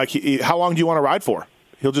I mean? Like, how long do you want to ride for?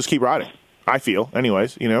 He'll just keep riding. I feel,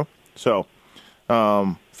 anyways. You know, so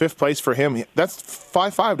 5th place for him. That's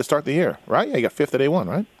 5-5 to start the year, right? Yeah, you got 5th at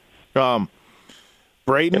A1, right?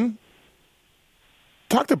 Brayton.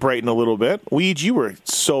 Talk to Brayton a little bit. Weege, you were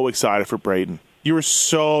so excited for Brayton. You were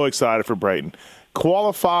so excited for Brayton.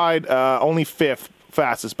 Qualified only 5th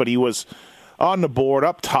fastest, but he was on the board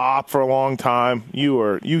up top for a long time. You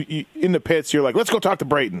were you in the pits. You're like, let's go talk to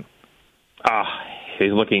Brayton.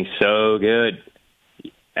 He's looking so good.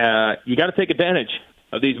 You got to take advantage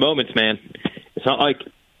of these moments, man. It's not like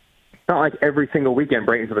every single weekend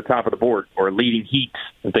Brayton's at the top of the board or leading heats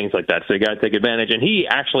and things like that. So you got to take advantage. And he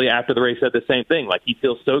actually, after the race, said the same thing. Like, he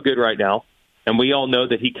feels so good right now. And we all know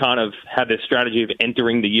that he kind of had this strategy of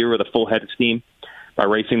entering the year with a full head of steam by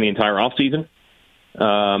racing the entire offseason.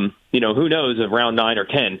 You know, who knows of round 9 or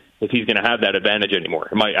 10 if he's going to have that advantage anymore.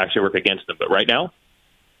 It might actually work against him. But right now,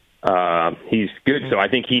 he's good. So I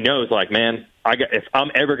think he knows, like, man, if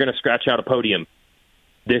I'm ever going to scratch out a podium,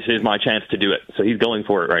 this is my chance to do it. So he's going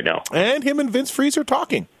for it right now. And him and Vince Friese are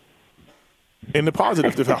talking in the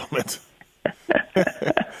positive development.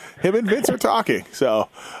 Him and Vince are talking. So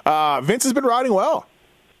Vince has been riding well.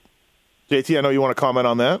 JT, I know you want to comment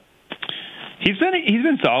on that. He's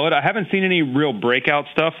been solid. I haven't seen any real breakout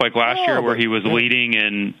stuff like last year where he was leading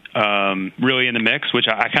and really in the mix, which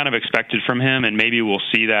I kind of expected from him, and maybe we'll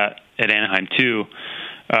see that at Anaheim too.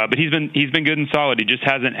 But he's been good and solid. He just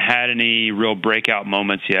hasn't had any real breakout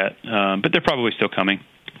moments yet, but they're probably still coming.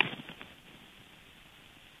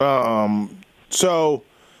 So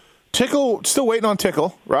Tickle, still waiting on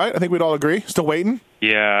Tickle, right? I think we'd all agree. Still waiting?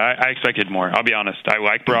 Yeah, I expected more. I'll be honest. I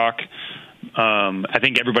like Brock. I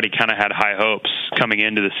think everybody kind of had high hopes coming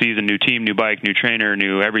into the season. New team, new bike, new trainer,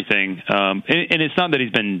 new everything. And it's not that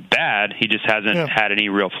he's been bad. He just hasn't had any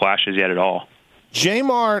real flashes yet at all.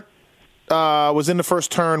 J-Mart was in the first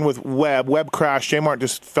turn with Webb. Webb crashed. J-Mart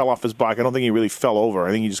just fell off his bike. I don't think he really fell over.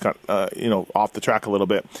 I think he just got off the track a little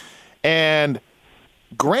bit. And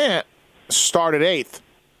Grant started 8th.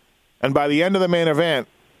 And by the end of the main event,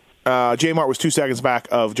 J-Mart was 2 seconds back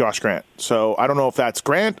of Josh Grant. So I don't know if that's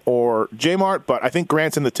Grant or J-Mart, but I think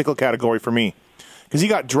Grant's in the Tickle category for me. Because he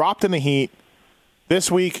got dropped in the heat. This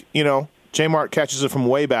week, J-Mart catches it from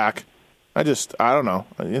way back. I don't know.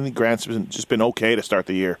 I think Grant's just been okay to start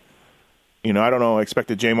the year. I don't know. I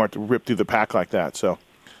expected J-Mart to rip through the pack like that. So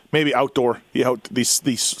maybe outdoor.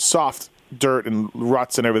 These soft dirt and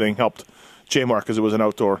ruts and everything helped J-Mart because it was an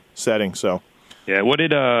outdoor setting. So yeah. What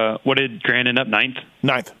did Grant end up? 9th?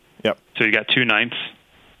 9th. Yep. So you got 2 9ths.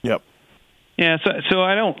 Yep. Yeah. So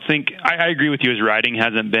I don't think I agree with you. His riding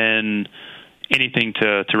hasn't been anything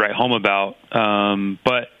to write home about.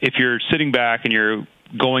 But if you're sitting back and you're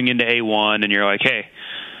going into A1 and you're like, hey,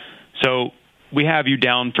 so we have you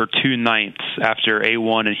down for 2 9ths after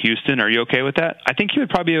A1 in Houston. Are you okay with that? I think he would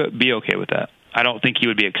probably be okay with that. I don't think he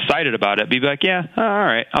would be excited about it. But he'd be like, yeah, all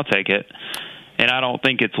right, I'll take it. And I don't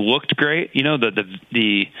think it's looked great.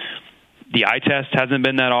 The eye test hasn't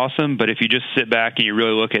been that awesome. But if you just sit back and you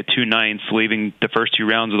really look at 2 9ths, leaving the first 2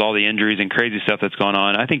 rounds with all the injuries and crazy stuff that's going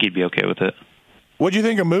on, I think he'd be okay with it. What'd you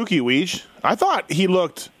think of Mookie, Weege? I thought he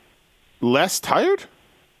looked less tired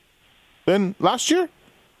than last year.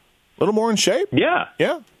 A little more in shape? Yeah.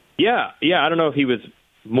 Yeah. I don't know if he was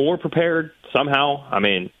more prepared somehow. I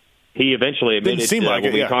mean, he eventually admitted didn't seem like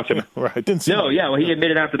when it, we talked to him. Right. Didn't seem like well, he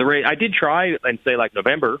admitted after the race. I did try and say, like,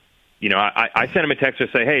 November. I sent him a text to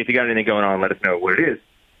say, hey, if you got anything going on, let us know what it is.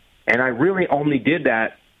 And I really only did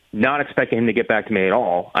that not expecting him to get back to me at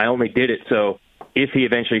all. I only did it so if he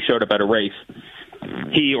eventually showed up at a race,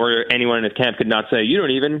 he or anyone in his camp could not say, you don't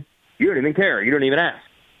even care. You don't even ask.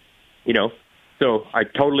 So I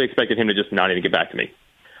totally expected him to just not even get back to me.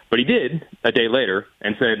 But he did a day later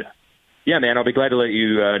and said, yeah, man, I'll be glad to let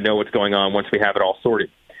you know what's going on once we have it all sorted.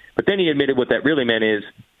 But then he admitted what that really meant is,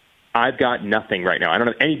 I've got nothing right now. I don't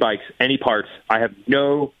have any bikes, any parts. I have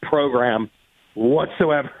no program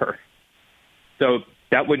whatsoever. So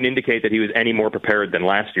that wouldn't indicate that he was any more prepared than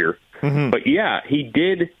last year. Mm-hmm. But, yeah, he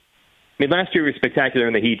did. I mean, last year he was spectacular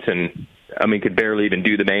in the heats and, could barely even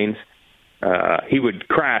do the mains. He would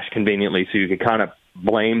crash conveniently, so you could kind of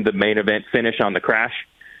blame the main event finish on the crash.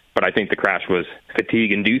 But I think the crash was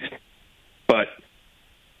fatigue-induced. But,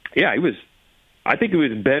 yeah, I think it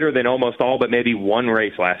was better than almost all but maybe one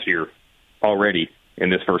race last year already in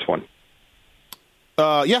this first one.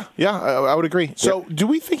 Yeah, I would agree. So, do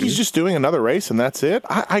we think he's just doing another race and that's it?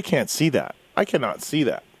 I can't see that. I cannot see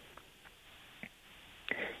that.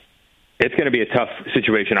 It's going to be a tough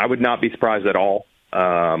situation. I would not be surprised at all.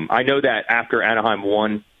 I know that after Anaheim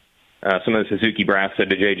won, some of the Suzuki brass said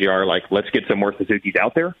to JGR, like, let's get some more Suzukis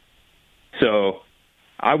out there. So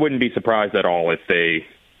I wouldn't be surprised at all if they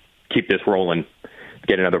keep this rolling,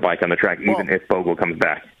 get another bike on the track, even if Bogle comes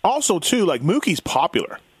back. Also, too, like, Mookie's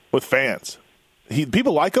popular with fans.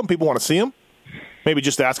 People like him. People want to see him. Maybe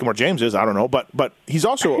just to ask him where James is. I don't know. But he's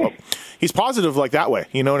also he's positive like that way.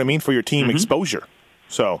 You know what I mean? For your team exposure.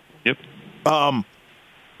 So. Yep.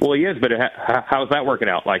 Well, he is, but how's that working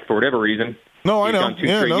out? Like, for whatever reason, no, I know. He's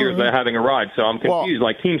done 2 straight years without having a ride, so I'm confused.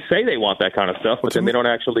 Like, teams say they want that kind of stuff, but then they don't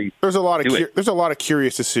actually. There's a lot of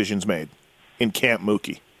curious decisions made in Camp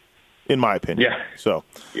Mookie, in my opinion. Yeah. So.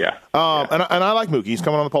 Yeah. And I like Mookie. He's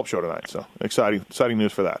coming on the Pulp Show tonight, so exciting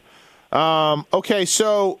news for that. Okay,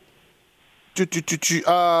 so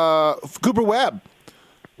Cooper Webb,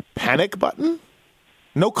 panic button.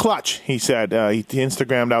 No clutch, he said. He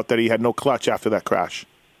Instagrammed out that he had no clutch after that crash.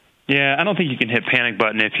 Yeah, I don't think you can hit panic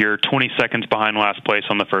button if you're 20 seconds behind last place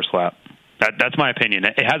on the first lap. That's my opinion.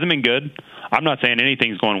 It hasn't been good. I'm not saying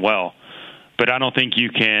anything's going well, but I don't think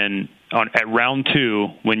you can, at round 2,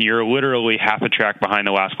 when you're literally half a track behind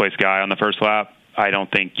the last place guy on the first lap, I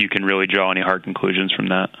don't think you can really draw any hard conclusions from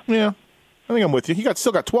that. Yeah. I think I'm with you. He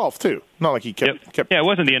still got 12 too. Not like he kept. Yeah, it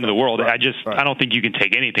wasn't the end of the world. Right. I don't think you can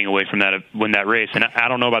take anything away from that when that race. And I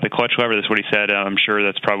don't know about the clutch lever. That's what he said. I'm sure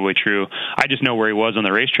that's probably true. I just know where he was on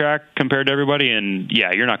the racetrack compared to everybody. And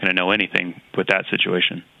yeah, you're not going to know anything with that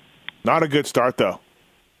situation. Not a good start though.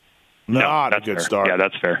 Not a good fair. start. Yeah,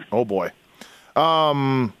 that's fair. Oh boy.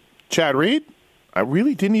 Chad Reed. I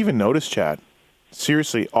really didn't even notice Chad.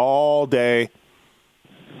 Seriously, all day.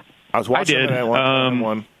 I was watching I did.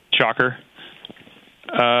 one. Shocker.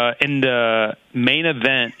 In the main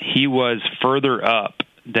event, he was further up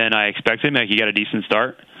than I expected. Like, he got a decent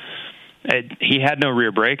start. He had no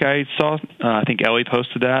rear brake, I saw. I think Ellie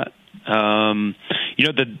posted that.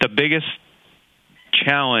 The biggest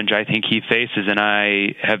challenge I think he faces, and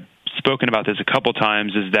I have spoken about this a couple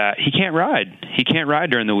times, is that he can't ride. He can't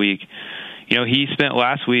ride during the week. He spent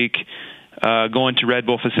last week going to Red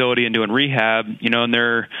Bull facility and doing rehab, and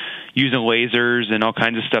they're using lasers and all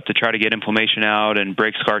kinds of stuff to try to get inflammation out and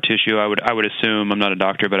break scar tissue. I would assume. I'm not a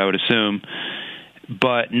doctor, but I would assume.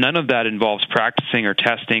 But none of that involves practicing or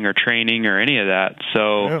testing or training or any of that.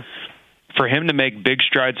 So for him to make big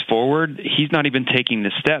strides forward, he's not even taking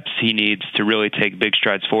the steps he needs to really take big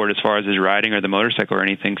strides forward as far as his riding or the motorcycle or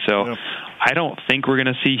anything. So I don't think we're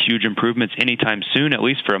going to see huge improvements anytime soon, at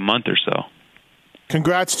least for a month or so.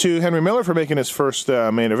 Congrats to Henry Miller for making his first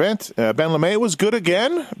main event. Ben LeMay was good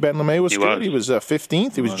again. Ben LeMay was good. He was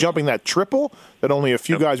 15th. He was jumping that triple that only a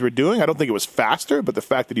few guys were doing. I don't think it was faster, but the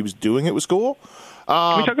fact that he was doing it was cool.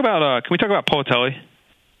 Can we talk about Politelli?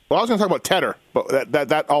 Well, I was going to talk about Tedder, but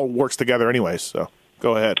that all works together anyways, so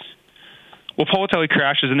go ahead. Well, Politelli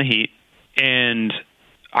crashes in the heat, and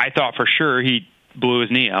I thought for sure he blew his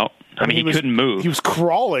knee out. I mean, he couldn't move. He was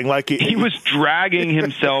crawling like he was dragging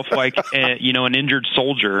himself like an injured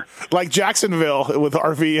soldier, like Jacksonville with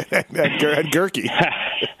RV and Gerke.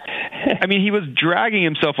 I mean, he was dragging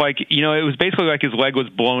himself like it was basically like his leg was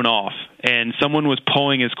blown off, and someone was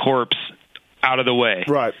pulling his corpse out of the way.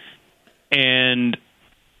 Right. And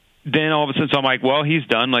then all of a sudden, so I'm like, well, he's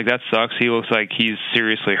done. Like, that sucks. He looks like he's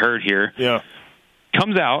seriously hurt here. Yeah.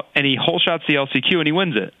 Comes out, and he whole shots the LCQ, and he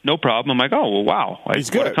wins it. No problem. I'm like, oh, well, wow. He's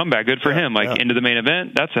good. What a comeback. Good for him. Into the main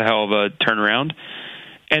event, that's a hell of a turnaround.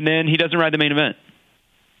 And then he doesn't ride the main event.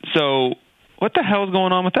 So what the hell is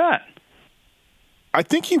going on with that? I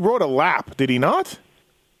think he rode a lap. Did he not?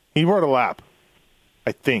 He rode a lap,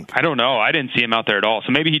 I think. I don't know. I didn't see him out there at all.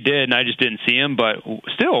 So maybe he did, and I just didn't see him. But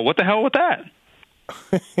still, what the hell with that?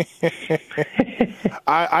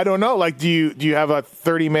 I don't know. Like, do you have a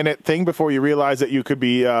 30-minute thing before you realize that you could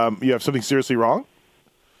be you have something seriously wrong?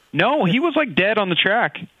 No, he was like dead on the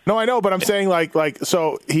track. No, I know, but I'm saying like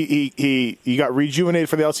so he got rejuvenated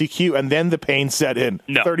for the LCQ, and then the pain set in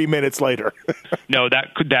 30 minutes later. No,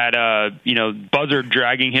 that buzzard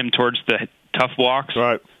dragging him towards the tough blocks.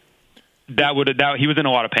 Right. That he was in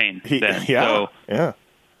a lot of pain. Yeah.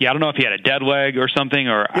 Yeah, I don't know if he had a dead leg or something.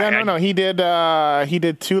 Or no. He did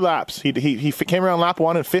 2 laps. He came around lap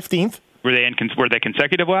 1 and 15th. Were they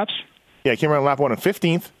consecutive laps? Yeah, he came around lap 1 and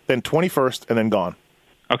 15th, then 21st, and then gone.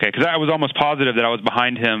 Okay, because I was almost positive that I was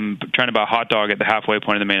behind him trying to buy a hot dog at the halfway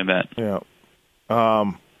point of the main event.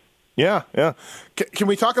 Yeah. Can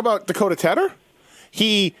we talk about Dakota Tedder?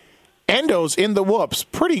 He endos in the whoops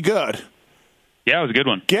pretty good. Yeah, it was a good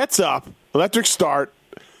one. Gets up, electric start,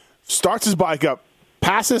 starts his bike up,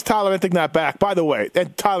 passes Tyler Enticknap back. By the way,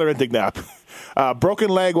 Tyler Enticknap, broken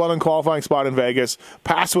leg while in qualifying spot in Vegas,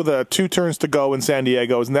 passed with 2 turns to go in San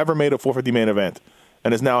Diego, has never made a 450 main event,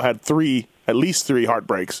 and has now had at least three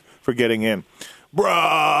heartbreaks for getting in.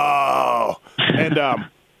 Bro! And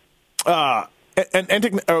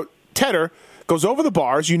Tedder goes over the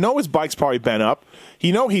bars. You know his bike's probably bent up.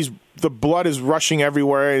 You know the blood is rushing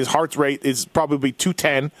everywhere. His heart rate is probably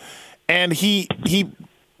 210. And he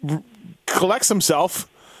collects himself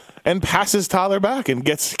and passes Tyler back and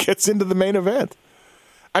gets into the main event.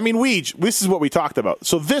 I mean, this is what we talked about.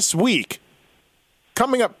 So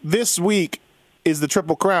coming up this week is the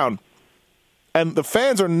Triple Crown. And the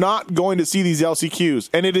fans are not going to see these LCQs.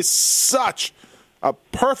 And it is such a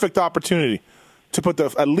perfect opportunity to put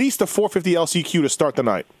at least a 450 LCQ to start the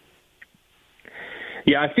night.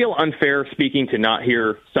 Yeah, I feel unfair speaking to not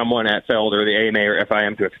hear someone at Feld or the AMA or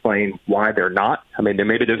FIM to explain why they're not. I mean,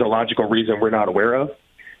 maybe there's a logical reason we're not aware of.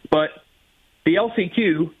 But the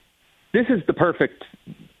LCQ, this is the perfect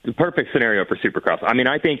scenario for Supercross. I mean,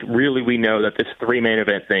 I think really we know that this 3 main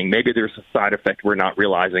event thing, maybe there's a side effect we're not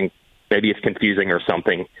realizing. Maybe it's confusing or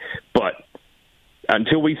something. But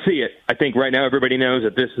until we see it, I think right now everybody knows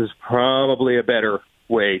that this is probably a better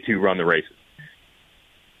way to run the races.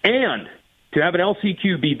 And to have an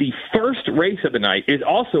LCQ be the first race of the night is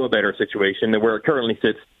also a better situation than where it currently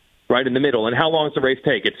sits right in the middle. And how long does the race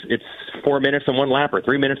take? It's 4 minutes on one lap or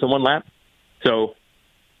 3 minutes on one lap. So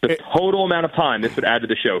the total amount of time this would add to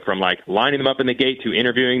the show, from like lining them up in the gate to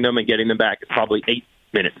interviewing them and getting them back, is probably 8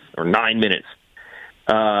 minutes or 9 minutes.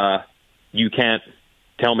 You can't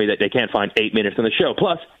tell me that they can't find 8 minutes on the show.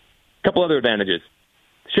 Plus, a couple other advantages.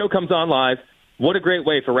 The show comes on live. What a great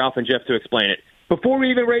way for Ralph and Jeff to explain it. Before we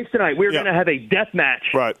even race tonight, we're going to have a death match.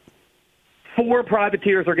 Right. 4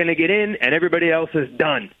 privateers are going to get in, and everybody else is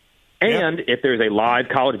done. And if there's a live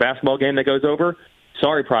college basketball game that goes over,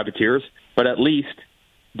 sorry, privateers, but at least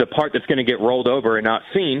the part that's going to get rolled over and not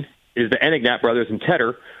seen is the Enticknap brothers and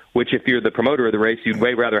Tedder, which if you're the promoter of the race, you'd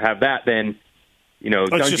way rather have that than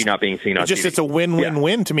Dungey not being seen on TV. It's a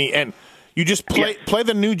win-win-win to me. And you just play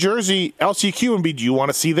the New Jersey LCQ and do you want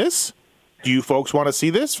to see this? Do you folks want to see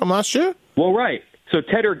this from last year? Well, right. So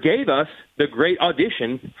Tedder gave us the great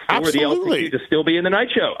audition for the LCQ to still be in the night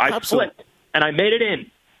show. I flipped, and I made it in.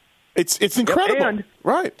 It's incredible. And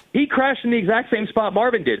right. He crashed in the exact same spot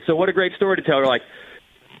Marvin did. So what a great story to tell. We're like,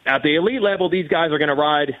 at the elite level, these guys are going to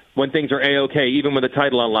ride when things are A-OK, even with the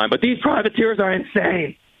title on line. But these privateers are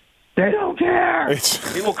insane. They don't care.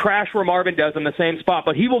 He will crash where Marvin does in the same spot,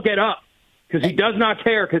 but he will get up because he does not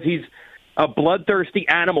care, because he's a bloodthirsty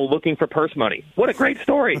animal looking for purse money. What a great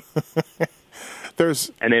story.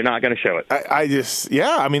 And they're not going to show it.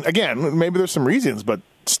 I mean, again, maybe there's some reasons, but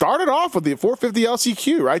start it off with the 450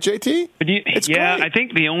 LCQ, right, JT? It's great. I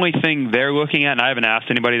think the only thing they're looking at, and I haven't asked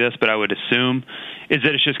anybody this, but I would assume, is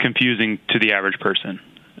that it's just confusing to the average person.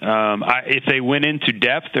 If they went into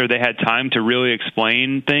depth or they had time to really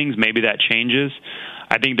explain things, maybe that changes.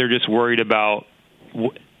 I think they're just worried about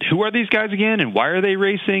who are these guys again, and why are they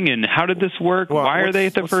racing, and how did this work? Why are they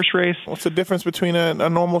at the first race? What's the difference between a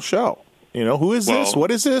normal show? Who is this? What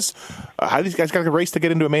is this? How do these guys got to race to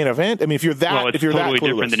get into a main event? I mean, if you're that, it's totally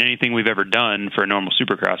different than anything we've ever done for a normal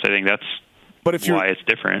Supercross. I think that's why it's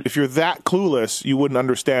different. If you're that clueless, you wouldn't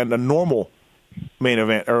understand a normal main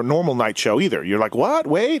event or a normal night show either. You're like, what?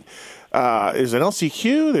 Wait, there's an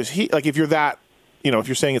LCQ. There's heat. Like if you're that, if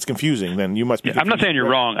you're saying it's confusing, then you must be. I'm not saying you're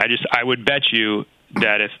wrong. I would bet you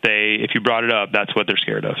that if you brought it up, that's what they're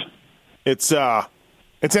scared of. It's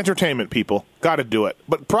entertainment, people. Got to do it.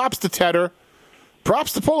 But props to Tedder.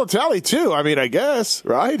 Props to Politelli, too. I mean, I guess,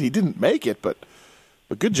 right? He didn't make it, but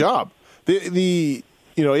good job. To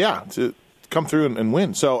come through and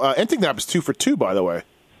win. So, Enticknap is 2 for 2, by the way,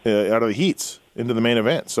 out of the heats into the main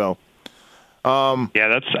event. So, I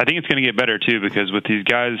think it's going to get better, too, because with these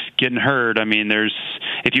guys getting hurt, I mean,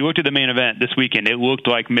 if you looked at the main event this weekend, it looked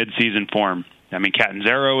like mid-season form. I mean,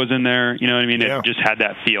 Catanzaro was in there. You know what I mean? Yeah. It just had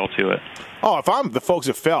that feel to it. Oh, if I'm the folks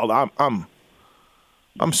at Feld, I'm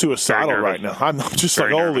suicidal right now. I'm just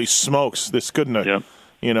very like, holy smokes, this couldn't have,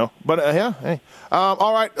 But, hey.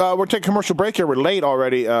 All right, we're taking a commercial break here. We're late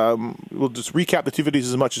already. We'll just recap the 250s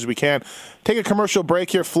as much as we can. Take a commercial break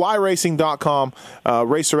here. FlyRacing.com,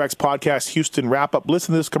 RacerX Podcast, Houston Wrap-Up.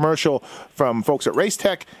 Listen to this commercial from folks at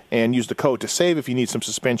Racetech and use the code to save if you need some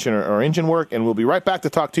suspension or engine work. And we'll be right back to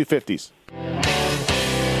talk 250s.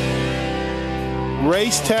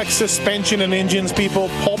 Racetech Suspension and Engines, people.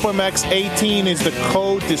 PulpMX 18 is the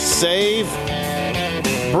code to save.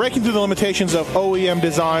 Breaking through the limitations of OEM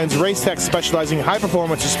designs, Racetech specializing in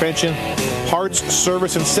high-performance suspension, parts,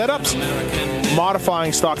 service, and setups,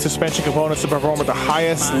 modifying stock suspension components to perform at the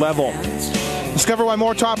highest level. Discover why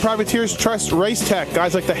more top privateers trust Racetech.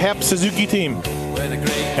 Guys like the HEP Suzuki team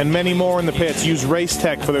and many more in the pits use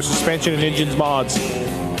Racetech for their suspension and engines mods.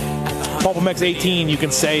 PulpMX 18, you can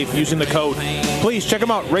save using the code. Please check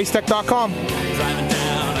them out, racetech.com.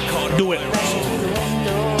 Do it.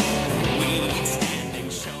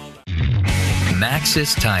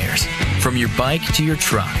 Maxxis Tires. From your bike to your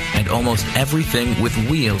truck and almost everything with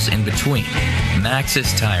wheels in between,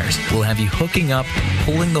 Maxxis Tires will have you hooking up,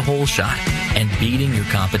 pulling the whole shot, and beating your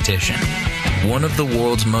competition. One of the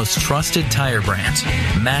world's most trusted tire brands,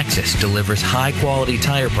 Maxxis delivers high-quality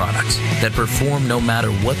tire products that perform no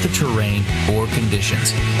matter what the terrain or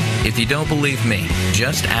conditions. If you don't believe me,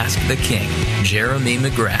 just ask the king, Jeremy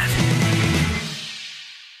McGrath.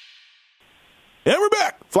 And we're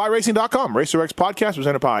back. FlyRacing.com, RacerX podcast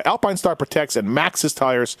presented by Alpine Star Protects and Maxxis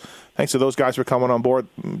Tires. Thanks to those guys for coming on board.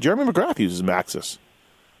 Jeremy McGrath uses Maxxis.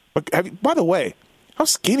 By the way, how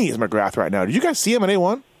skinny is McGrath right now? Did you guys see him in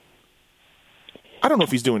A1? I don't know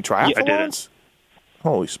if he's doing triathlons.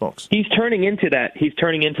 Holy smokes. He's turning into that. He's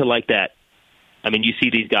turning into like that. I mean, you see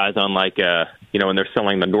these guys on like, when they're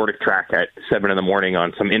selling the Nordic track at 7 a.m.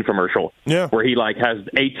 on some infomercial. Yeah. Where he like has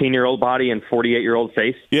 18-year-old body and 48-year-old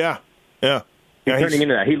face. Yeah. He's turning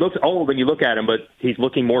into that. He looks old when you look at him, but he's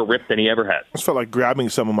looking more ripped than he ever has. I just felt like grabbing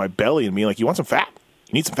some of my belly and being like, you want some fat?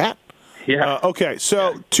 You need some fat? Yeah. Okay,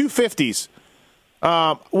 so 250s.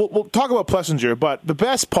 We'll talk about Plessinger, but the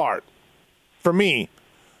best part for me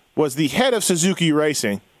was the head of Suzuki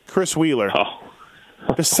Racing, Chris Wheeler,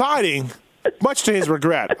 deciding, much to his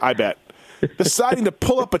regret, I bet, deciding to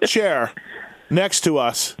pull up a chair next to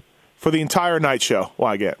us for the entire night show.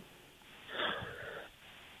 Well, I get.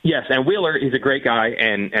 Yes, and Wheeler, he's a great guy,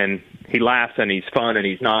 and he laughs, and he's fun, and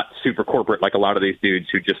he's not super corporate like a lot of these dudes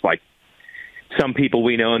who just like some people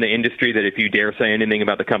we know in the industry that if you dare say anything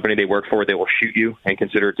about the company they work for, they will shoot you and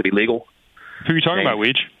consider it to be legal. Who are you talking about,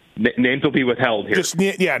 Weech? Names will be withheld here.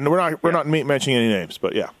 We're not mentioning any names,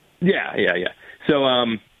 but yeah. Yeah.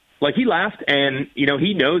 So, he laughed, and,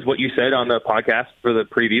 he knows what you said on the podcast for the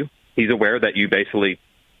preview. He's aware that you basically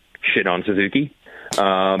shit on Suzuki.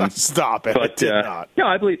 Stop it. But, I did not. No,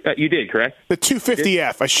 I believe you did, correct? The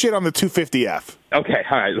 250F. I shit on the 250F. Okay,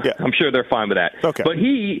 all right. Yeah. I'm sure they're fine with that. Okay. But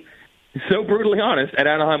he, so brutally honest, at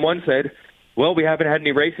Anaheim 1 said, well, we haven't had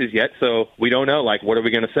any races yet, so we don't know. Like, what are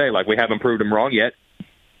we going to say? Like, we haven't proved him wrong yet,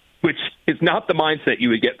 which is not the mindset you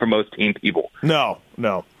would get from most team people. No.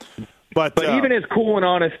 But even as cool and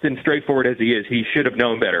honest and straightforward as he is, he should have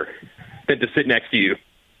known better than to sit next to you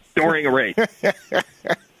during a race.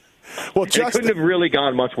 Well, it couldn't have really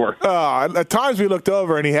gone much worse. At times we looked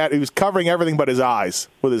over and he was covering everything but his eyes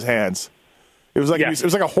with his hands. It was like it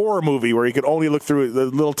was like a horror movie where he could only look through the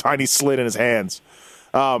little tiny slit in his hands.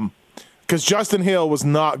 Because Justin Hill was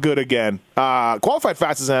not good again. Qualified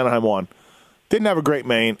fastest in Anaheim 1. Didn't have a great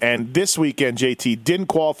main, and this weekend JT didn't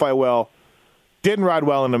qualify well, didn't ride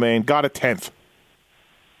well in the main, got a 10th.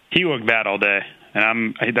 He looked bad all day.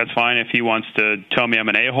 And that's fine if he wants to tell me I'm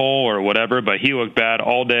an a-hole or whatever, but he looked bad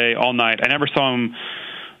all day, all night. I never saw him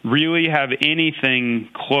really have anything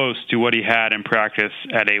close to what he had in practice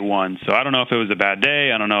at A1. So I don't know if it was a bad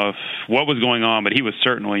day. I don't know what was going on, but he was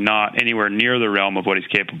certainly not anywhere near the realm of what he's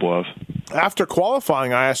capable of. After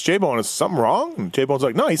qualifying, I asked J-Bone, is something wrong? And J-Bone's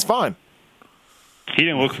like, no, he's fine. He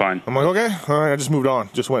didn't look fine. I'm like, okay, all right, I just moved on.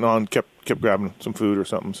 Just went on, kept grabbing some food or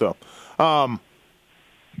something. So,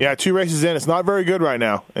 yeah, 2 races in. It's not very good right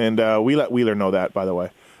now, and we let Wheeler know that, by the way.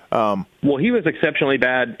 Well, he was exceptionally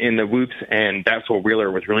bad in the whoops, and that's what Wheeler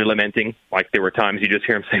was really lamenting. Like, there were times you just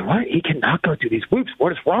hear him say, what? He cannot go through these whoops.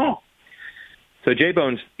 What is wrong? So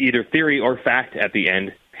J-Bone's either theory or fact at the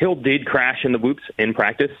end. Hill did crash in the whoops in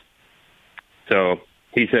practice. So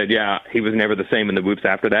he said, yeah, he was never the same in the whoops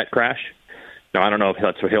after that crash. Now, I don't know if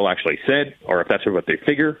that's what Hill actually said or if that's what they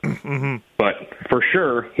figure. Mm-hmm. But for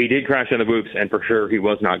sure, he did crash in the whoops, and for sure, he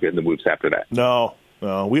was not good in the whoops after that. No.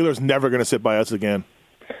 Wheeler's never going to sit by us again.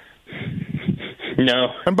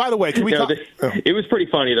 No. And by the way, can we talk? It was pretty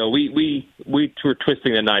funny, though. We were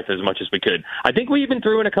twisting the knife as much as we could. I think we even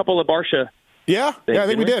threw in a couple of Barsha. Yeah, I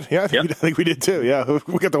think we did. Yeah, I think we did too. Yeah,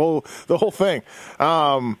 we got the whole thing.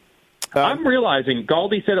 I'm realizing,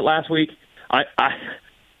 Galdi said it last week,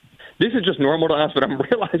 this is just normal to us, but I'm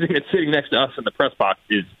realizing that sitting next to us in the press box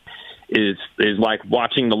is like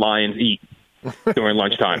watching the lions eat during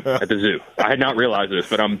lunchtime at the zoo. I had not realized this,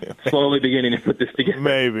 but I'm slowly beginning to put this together.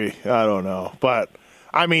 Maybe. I don't know. But,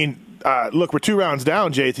 I mean, look, we're 2 rounds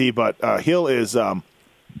down, JT, but Hill is 12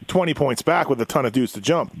 20 points back with a ton of dudes to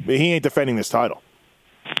jump. He ain't defending this title.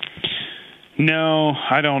 No,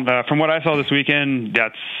 I don't. From what I saw this weekend,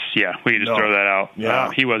 we can just throw that out.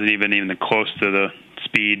 Yeah. He wasn't even close to the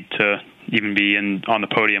speed to even be on the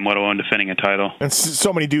podium, let alone defending a title. And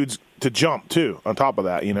so many dudes to jump, too, on top of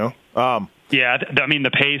that,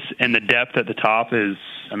 The pace and the depth at the top is,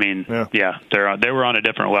 they were on a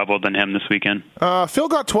different level than him this weekend. Phil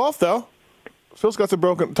got 12th, though. Phil's got some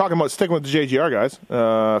talking about sticking with the JGR guys.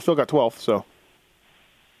 Phil got 12th, so.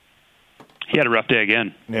 He had a rough day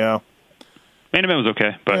again. Yeah. Main event was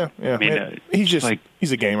okay, but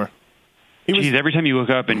he's a gamer. Every time you look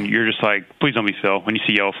up and you're just like, please don't be Phil. When you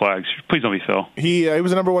see yellow flags, please don't be Phil. He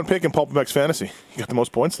was the number 1 pick in Pulp MX Fantasy. He got the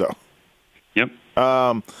most points, though. Yep.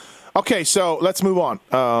 Okay, so let's move on.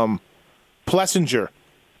 Plessinger.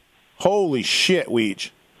 Holy shit,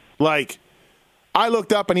 Weege. Like, I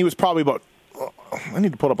looked up and he was probably about, I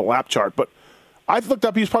need to pull up a lap chart, but I looked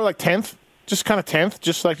up, he was probably like 10th, just kind of 10th,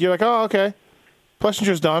 just like, you're like, oh, okay.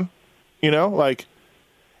 Plessinger's done,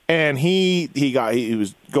 and he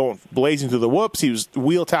was going blazing through the whoops. He was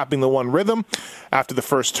wheel tapping the one rhythm after the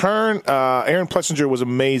first turn. Aaron Plessinger was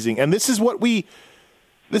amazing, and this is what we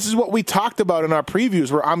talked about in our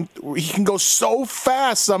previews, where he can go so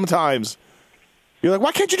fast sometimes. You're like,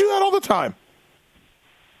 why can't you do that all the time?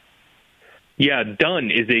 Yeah,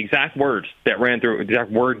 done is the exact word that ran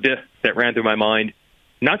through my mind.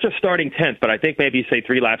 Not just starting 10th, but I think maybe say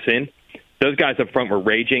 3 laps in, those guys up front were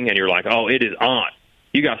raging, and you're like, oh, it is on.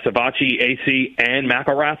 You got Savatgy, AC, and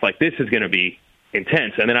McElrath. Like, this is going to be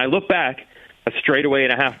intense. And then I look back a straightaway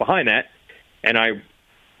and a half behind that, and I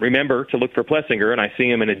remember to look for Plessinger, and I see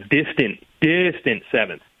him in a distant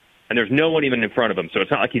 7th. And there's no one even in front of him. So it's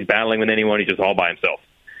not like he's battling with anyone. He's just all by himself.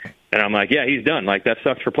 And I'm like, yeah, he's done. Like, that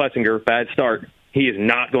sucks for Plessinger. Bad start. He is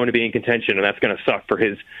not going to be in contention, and that's going to suck for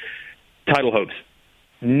his title hopes.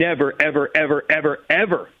 Never, ever, ever, ever,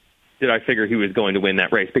 ever did I figure he was going to win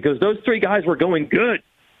that race, because those 3 guys were going good.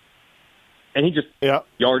 And he just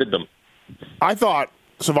yarded them. I thought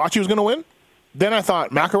Savatgy was going to win. Then I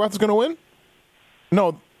thought McElrath was going to win.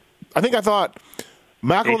 No, I think I thought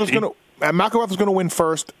McElrath was going to win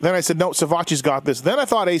first. Then I said, no, Savatgy's got this. Then I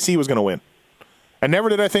thought AC was going to win. And never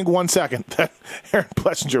did I think 1 second that Aaron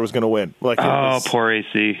Plessinger was going to win. Poor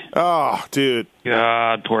AC. Oh, dude.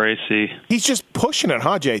 God, poor AC. He's just pushing it,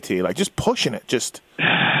 huh, JT? Like, just pushing it. Just.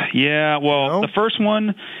 Yeah, well, the first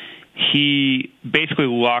one, he basically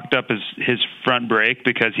locked up his front brake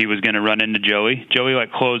because he was going to run into Joey. Joey,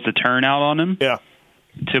 closed the turn out on him. Yeah.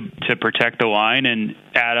 To protect the line, and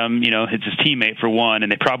Adam, it's his teammate for one,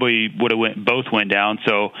 and they probably would have both went down.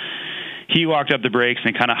 So he locked up the brakes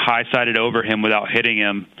and kind of high-sided over him without hitting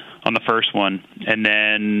him on the first one. And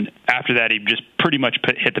then after that, he just pretty much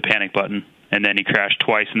hit the panic button, and then he crashed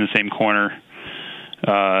twice in the same corner, 2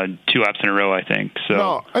 laps in a row, I think. So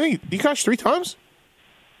no, I think he crashed 3 times.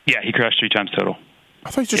 Yeah, he crashed 3 times total.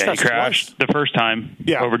 I thought he just crashed twice. The first time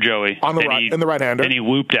over Joey on the right, in the right-hander. Then he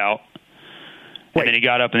looped out. And then he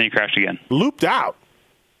got up and then he crashed again. Looped out?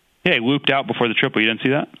 Yeah, he looped out before the triple. You didn't see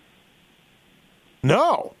that?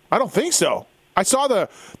 No, I don't think so. I saw the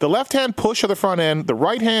left hand push of the front end, the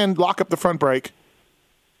right hand lock up the front brake.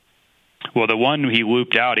 Well, the one he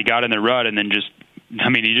looped out, he got in the rut and then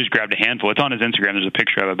he just grabbed a handful. It's on his Instagram. There's a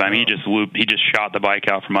picture of it. But he just shot the bike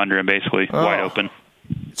out from under him, basically, wide open.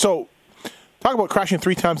 So, talk about crashing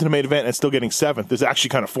 3 times in a main event and still getting 7th is actually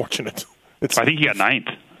kind of fortunate. I think he got 9th.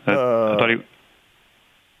 I thought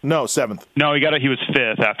No, 7th. No, he was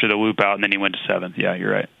 5th after the loop out, and then he went to 7th. Yeah,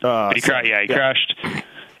 you're right. But he crashed.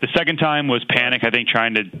 The second time was panic. I think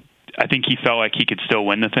he felt like he could still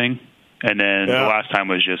win the thing, and then the last time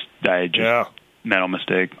was just mental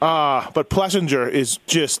mistake. But Plessinger is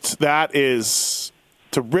that is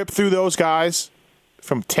to rip through those guys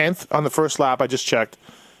from 10th on the first lap. I just checked.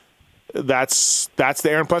 That's the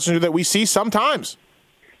Aaron Plessinger that we see sometimes.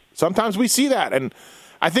 Sometimes we see that, and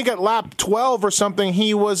I think at lap 12 or something,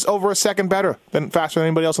 he was over a second faster than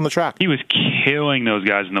anybody else on the track. He was killing those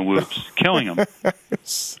guys in the whoops, killing them.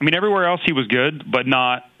 Everywhere else he was good, but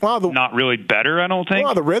not really better, I don't think.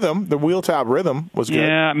 Well, the wheel tab rhythm was good.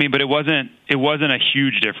 Yeah, but it wasn't a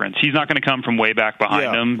huge difference. He's not going to come from way back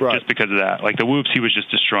behind him just because of that. Like the whoops, he was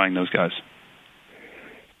just destroying those guys.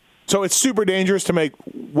 So it's super dangerous to make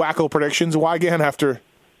wacko predictions. Why again after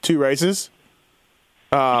 2 races?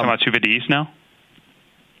 Talking about 250 East now?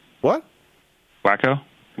 What? Wacko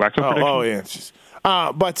prediction? Oh yeah. Is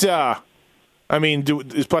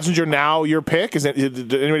Plessinger now your pick?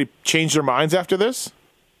 Did anybody change their minds after this?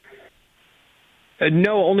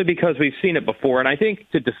 No, only because we've seen it before, and I think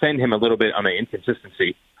to defend him a little bit on the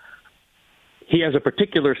inconsistency, he has a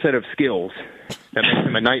particular set of skills that makes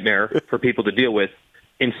him a nightmare for people to deal with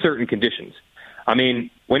in certain conditions. I mean,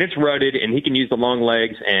 when it's rutted and he can use the long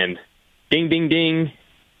legs and ding, ding, ding,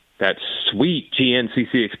 that sweet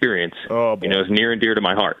GNCC experience, is near and dear to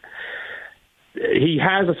my heart. He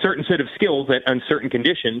has a certain set of skills that on certain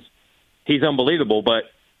conditions, he's unbelievable, but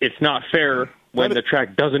it's not fair when the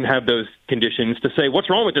track doesn't have those conditions to say, what's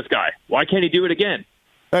wrong with this guy? Why can't he do it again?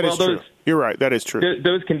 That is true. You're right. That is true.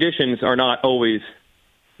 Those conditions are not always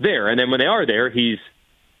there. And then when they are there, he's,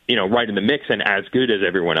 right in the mix and as good as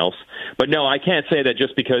everyone else. But no, I can't say that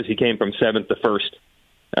just because he came from 7th to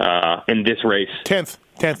 1st in this race. 10th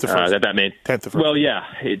to 1st. That made 10th to 1st. Well, yeah,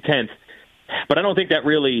 10th. But I don't think that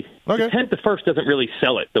really, 10th to 1st doesn't really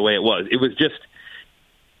sell it the way it was. It was just,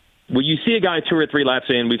 when you see a guy 2 or 3 laps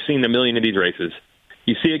in, we've seen a million of these races.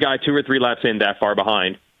 You see a guy 2 or 3 laps in that far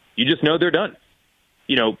behind, you just know they're done.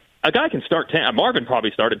 A guy can start 10th. Marvin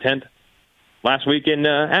probably started 10th last week in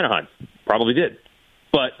Anaheim. Probably did.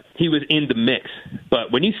 But he was in the mix.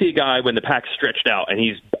 But when you see a guy when the pack's stretched out and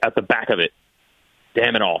he's at the back of it,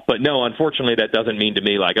 damn it all. But no, unfortunately, that doesn't mean to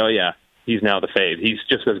me like, oh, yeah, he's now the fave. He's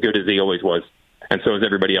just as good as he always was. And so is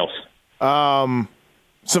everybody else.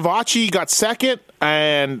 Savatgy got second,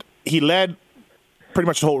 and he led pretty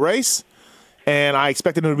much the whole race. And I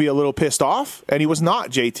expected him to be a little pissed off, and he was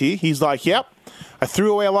not, JT. He's like, yep, I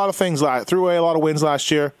threw away a lot of things. Threw away a lot of wins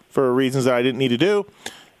last year for reasons that I didn't need to do,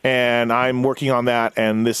 and I'm working on that,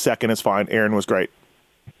 and this second is fine. Aaron was great.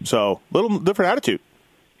 So, little different attitude.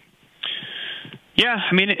 Yeah,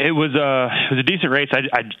 I mean, it was a decent race.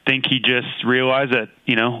 I think he just realized that,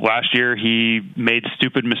 last year he made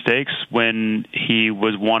stupid mistakes when he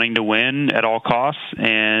was wanting to win at all costs,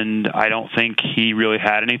 and I don't think he really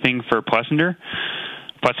had anything for Plessinger,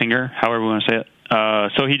 however we want to say it.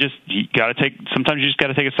 So sometimes you just got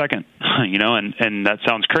to take a second, and that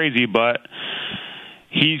sounds crazy, but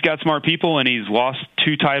he's got smart people, and he's lost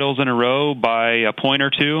 2 titles in a row by a point or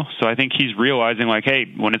 2. So I think he's realizing, like,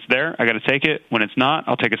 hey, when it's there, I got to take it. When it's not,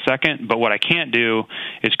 I'll take a second. But what I can't do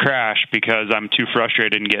is crash because I'm too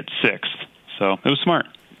frustrated and get 6th. So it was smart.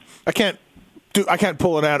 I can't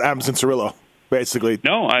pull it out Adams and Cirillo, basically.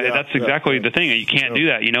 No, that's exactly the thing. You can't do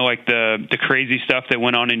that. Like the crazy stuff that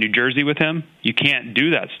went on in New Jersey with him, you can't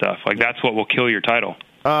do that stuff. Like, that's what will kill your title.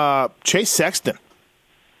 Chase Sexton.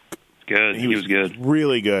 Good. He was good.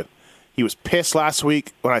 Really good. He was pissed last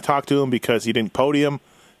week when I talked to him because he didn't podium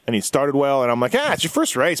and he started well. And I'm like, it's your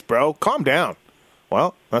first race, bro. Calm down.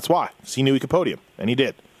 Well, that's why. Because he knew he could podium, and he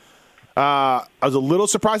did. I was a little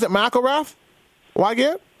surprised at McElrath.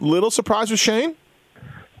 Wygant? Little surprised with Shane?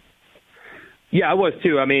 Yeah, I was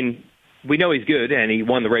too. I mean, we know he's good, and he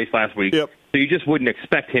won the race last week. Yep. So you just wouldn't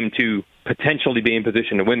expect him to potentially be in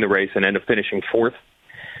position to win the race and end up finishing 4th.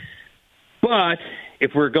 But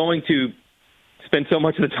if we're going to spend so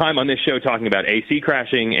much of the time on this show talking about AC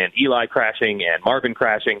crashing and Eli crashing and Marvin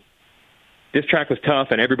crashing, this track was tough,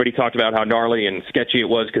 and everybody talked about how gnarly and sketchy it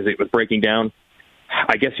was because it was breaking down.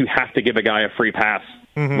 I guess you have to give a guy a free pass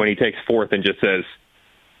when he takes 4th and just says,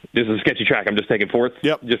 this is a sketchy track, I'm just taking 4th.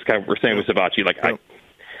 Yep. Just kind of we're saying with Savatgy, like, yep.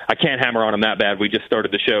 I can't hammer on him that bad. We just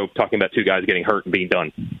started the show talking about 2 guys getting hurt and being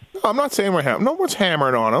done. No, I'm not saying we're hammering. No one's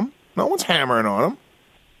hammering on him. No one's hammering on him.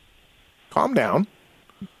 Calm down.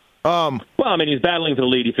 Well, I mean, he's battling for the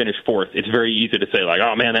lead. He finished 4th. It's very easy to say, like,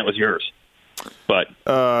 oh, man, that was yours. But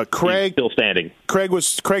Craig he's still standing.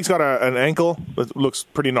 Craig's got an ankle that looks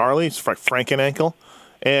pretty gnarly. It's like Franken ankle.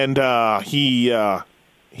 And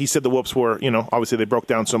he said the whoops were, obviously they broke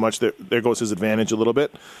down so much that there goes his advantage a little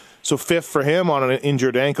bit. So 5th for him on an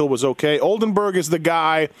injured ankle was okay. Oldenburg is the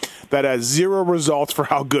guy that has 0 results for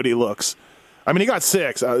how good he looks. I mean, he got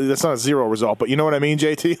 6. That's not a 0 result, but you know what I mean,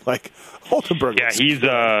 JT? Like, Oldenburg. Yeah, he's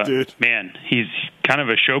dude. Man, he's kind of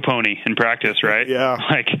a show pony in practice, right? Yeah.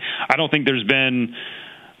 Like, I don't think there's been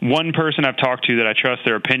one person I've talked to that I trust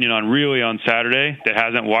their opinion on really on Saturday that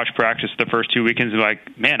hasn't watched practice the first 2 weekends and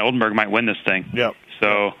like, man, Oldenburg might win this thing. Yep.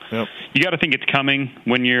 So you got to think it's coming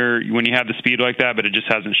when you have the speed like that, but it just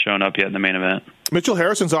hasn't shown up yet in the main event. Mitchell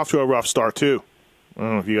Harrison's off to a rough start too. I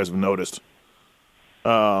don't know if you guys have noticed.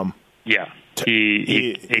 Yeah,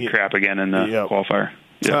 he ate crap again in the qualifier.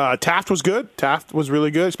 Yeah. Taft was good. Taft was really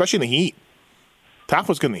good, especially in the heat. Taft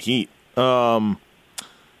was good in the heat.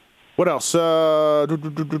 What else? Julio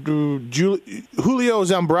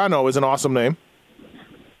Zambrano is an awesome name.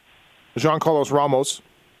 Jean Carlos Ramos.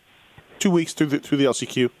 2 weeks through the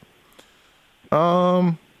LCQ.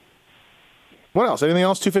 What else? Anything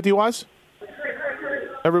else 250 wise?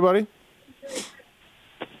 Everybody?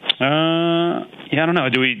 I don't know.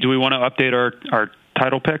 Do we want to update our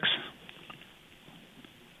title picks?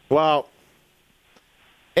 Well,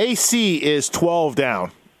 AC is 12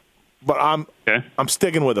 down, but I'm Okay. I'm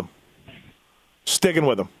sticking with him.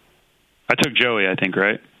 I took Joey, I think,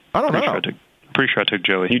 right? I don't know. Pretty sure I took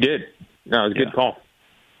Joey. You did. No, it was a good call.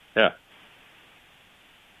 Yeah.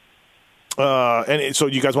 And so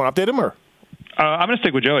you guys want to update him, or? I'm going to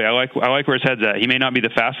stick with Joey. I like where his head's at. He may not be the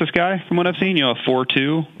fastest guy from what I've seen, a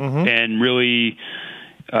 4.2, and really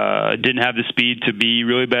didn't have the speed to be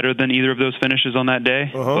really better than either of those finishes on that day.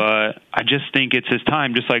 But I just think it's his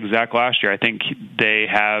time, just like Zach last year. I think he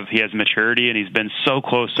has maturity, and he's been so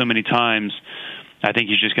close so many times. I think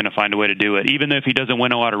he's just going to find a way to do it. Even if he doesn't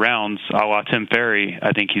win a lot of rounds, a la Tim Ferry,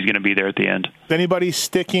 I think he's going to be there at the end. Is anybody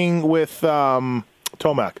sticking with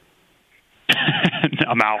Tomac?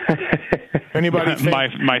 I'm out. Anybody?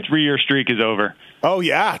 My 3-year streak is over. Oh,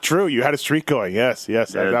 yeah, true. You had a streak going. Yes,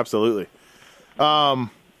 absolutely.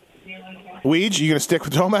 Weege, you going to stick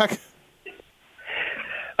with Tomac?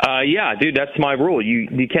 Yeah, dude, that's my rule.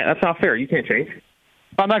 You can't. That's not fair. You can't change.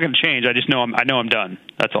 I'm not going to change. I just know I'm done.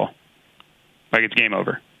 That's all. Like, it's game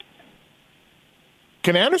over.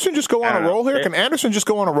 Can Anderson just go on a roll here? Can Anderson just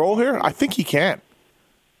go on a roll here? I think he can.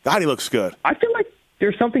 God, he looks good. I feel like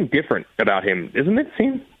there's something different about him, doesn't it?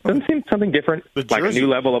 Doesn't seem something different, like a new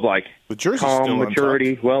level of the jersey's calm still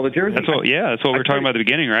maturity. Well, the jersey. That's what we were talking about at the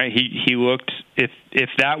beginning, right? He looked, if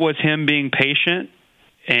that was him being patient,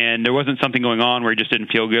 and there wasn't something going on where he just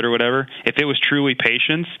didn't feel good or whatever, if it was truly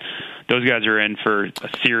patience, those guys are in for a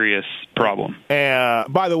serious problem.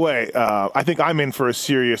 By the way, I think I'm in for a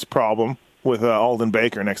serious problem with Alden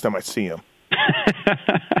Baker next time I see him.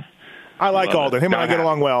 I like Alden. Him and I get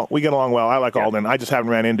along well. We get along well. I like Alden. I just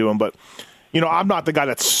haven't ran into him. But, I'm not the guy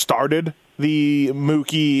that started the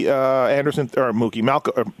Mookie Anderson or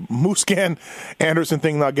Mooscan Anderson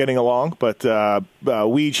thing not getting along. But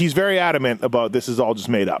he's very adamant about this is all just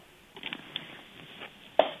made up.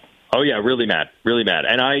 Oh, yeah, really mad.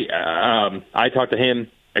 And I talked to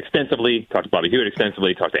him extensively, talked to Bobby Hewitt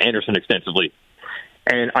extensively, talked to Anderson extensively.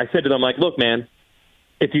 And I said to them, like, look, man,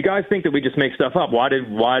 if you guys think that we just make stuff up, why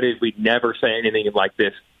did we never say anything like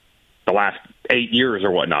this the last 8 years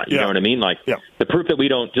or whatnot? You know what I mean? Like, the proof that we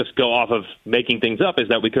don't just go off of making things up is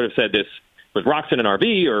that we could have said this with Roxon and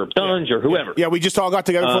RV or Dunge or whoever. Yeah, we just all got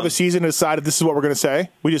together before the season and decided this is what we're going to say.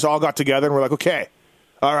 We just all got together and we're like, okay,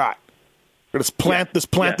 all right. Let's plant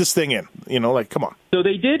this thing in. Come on. So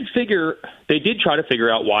they did try to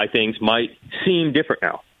figure out why things might seem different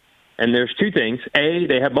now. And there's two things. A,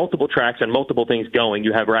 they have multiple tracks and multiple things going.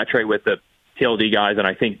 You have Rattray with the TLD guys and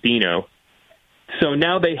I think Dino. So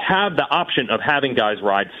now they have the option of having guys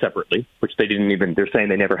ride separately, which they're saying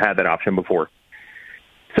they never had that option before.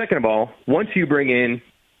 Second of all, once you bring in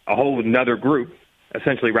a whole another group,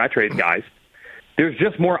 essentially Rattray's guys, there's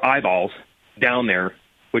just more eyeballs down there,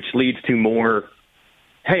 which leads to more,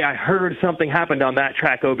 hey, I heard something happened on that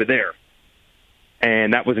track over there.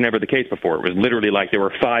 And that was never the case before. It was literally like there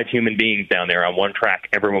were 5 human beings down there on one track,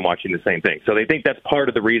 everyone watching the same thing. So they think that's part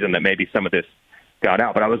of the reason that maybe some of this got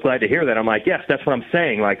out. But I was glad to hear that. I'm like, yes, that's what I'm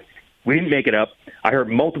saying. Like, we didn't make it up. I heard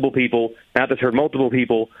multiple people. Mathis heard multiple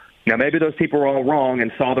people. Now, maybe those people were all wrong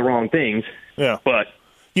and saw the wrong things. Yeah. But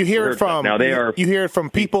you hear it from you hear it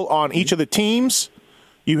from people on each of the teams.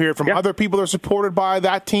 You hear it from other people that are supported by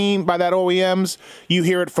that team, by that OEMs. You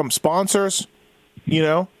hear it from sponsors.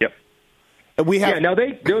 Yep. Now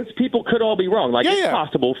those people could all be wrong. Like, it's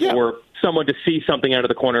possible for someone to see something out of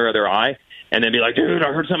the corner of their eye and then be like, dude,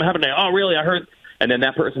 I heard something happen today. Oh, really? I heard. And then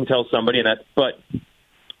that person tells somebody. But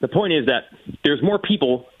the point is that there's more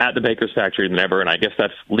people at the Baker's factory than ever, and I guess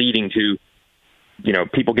that's leading to,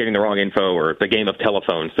 people getting the wrong info or the game of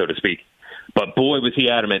telephone, so to speak. But boy, was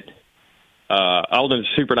he adamant. Alden's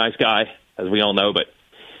a super nice guy, as we all know, but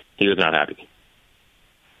he was not happy.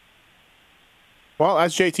 Well,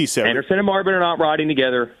 as JT said, Anderson and Marvin are not riding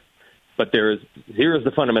together, but here is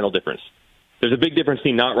the fundamental difference. There's a big difference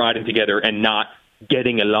between not riding together and not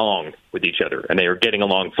getting along with each other, and they are getting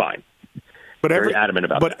along fine. But very adamant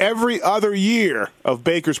about that. Every other year of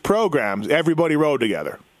Baker's programs, everybody rode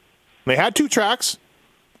together. They had 2 tracks.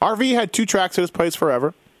 RV had 2 tracks at his place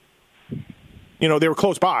forever. They were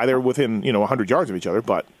close by. They were within, 100 yards of each other,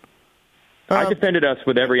 but I defended us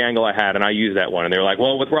with every angle I had, and I used that one. And they were like,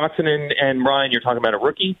 well, with Roxon and Ryan, you're talking about a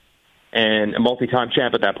rookie and a multi-time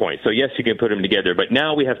champ at that point. So, yes, you can put them together. But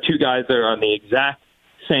now we have 2 guys that are on the exact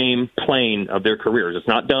same plane of their careers. It's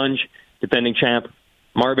not Dunge, defending champ.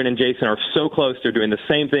 Marvin and Jason are so close. They're doing the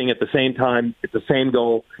same thing at the same time. It's the same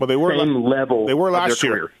goal, well, they were same level They were of last their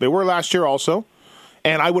year. career. They were last year also.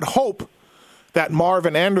 And I would hope that Marv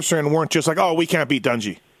and Anderson weren't just like, oh, we can't beat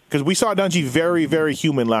Dungy. Because we saw Dungy very, very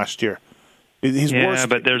human last year. But he's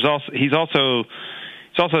also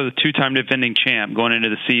the 2-time defending champ going into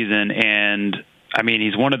the season, and I mean,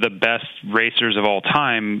 he's one of the best racers of all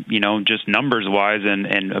time, just numbers-wise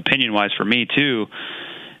and opinion-wise for me, too.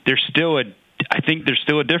 I think there's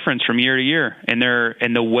still a difference from year to year, and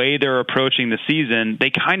the way they're approaching the season.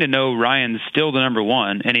 They kind of know Ryan's still the number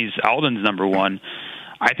one, and Alden's number one.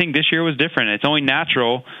 I think this year was different. It's only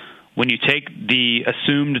natural when you take the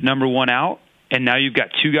assumed number one out, and now you've got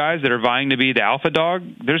two guys that are vying to be the alpha dog.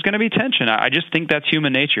 There's going to be tension. I just think that's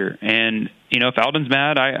human nature. And, if Alden's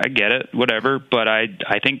mad, I get it, whatever. But I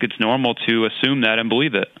think it's normal to assume that and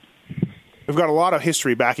believe it. We've got a lot of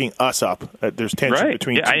history backing us up. There's tension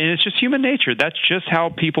between two. And it's just human nature. That's just how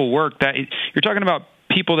people work. You're talking about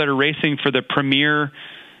people that are racing for the premier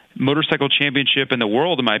motorcycle championship in the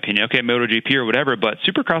world, in my opinion. Okay, MotoGP or whatever, but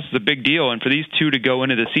Supercross is a big deal. And for these two to go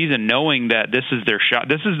into the season knowing that this is their shot,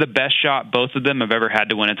 this is the best shot both of them have ever had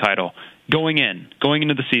to win a title. Going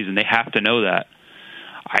into the season, they have to know that.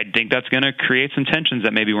 I think that's going to create some tensions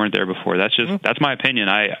that maybe weren't there before. That's my opinion.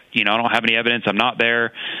 I don't have any evidence. I'm not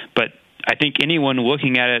there, but I think anyone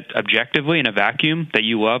looking at it objectively in a vacuum that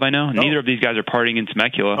you love, I know, neither of these guys are partying in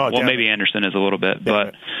Temecula. Maybe Anderson is a little bit,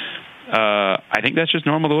 but I think that's just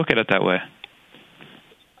normal to look at it that way.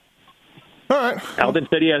 All right. Alden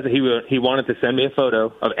said he wanted to send me a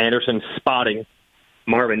photo of Anderson spotting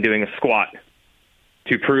Marvin doing a squat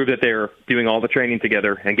to prove that they're doing all the training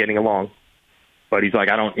together and getting along. But he's like,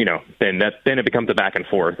 I don't, then it becomes a back and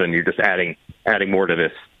forth, and you're just adding more to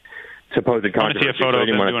this supposed controversy. I want to see a photo of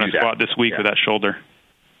him doing a squat this week with that shoulder.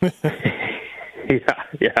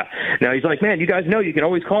 Yeah. Now he's like, man, you guys know you can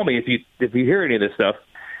always call me if you hear any of this stuff.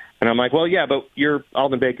 And I'm like, well, yeah, but you're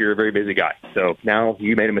Alden Baker, you're a very busy guy. So now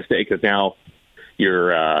you made a mistake because now you're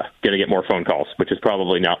going to get more phone calls, which is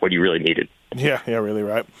probably not what you really needed. Yeah, really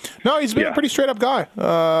right. No, he's been a pretty straight up guy.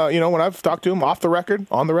 When I've talked to him off the record,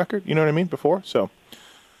 on the record, you know what I mean, before. So,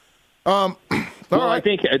 well, right. I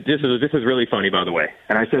think this is really funny, by the way.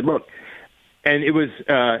 And I said, look, and it was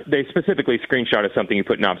they specifically screenshotted something you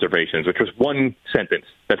put in observations, which was one sentence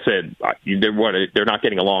that said they're not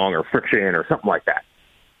getting along or friction or something like that.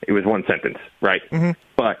 It was one sentence, right? Mm-hmm.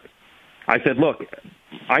 But I said, look,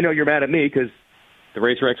 I know you're mad at me because the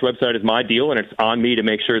RacerX website is my deal, and it's on me to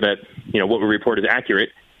make sure that what we report is accurate.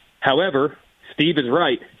 However, Steve is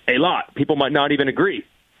right a lot. People might not even agree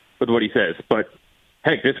with what he says. But,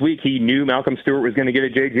 heck, this week he knew Malcolm Stewart was going to get a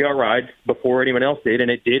JGR ride before anyone else did, and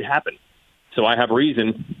it did happen. So I have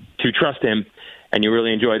reason to trust him, and you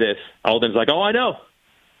really enjoy this. Alden's like, oh, I know.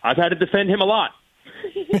 I've had to defend him a lot.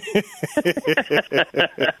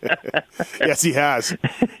 Yes, he has.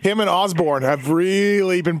 Him and Osborne have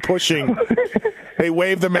really been pushing. They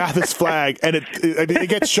wave the Mathis flag, and it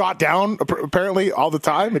gets shot down, apparently, all the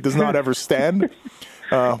time. It does not ever stand.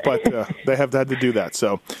 But they have had to do that.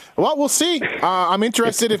 So, well, we'll see. I'm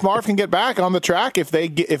interested if Marv can get back on the track.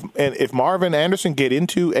 If Marv and Anderson get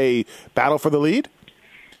into a battle for the lead,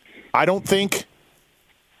 I don't think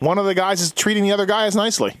one of the guys is treating the other guy as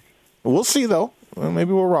nicely. We'll see, though. Well,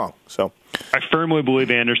 maybe we're wrong. So, I firmly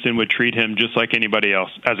believe Anderson would treat him just like anybody else,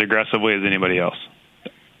 as aggressively as anybody else.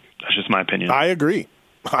 That's just my opinion. I agree.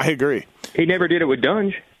 He never did it with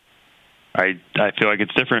Dunge. I feel like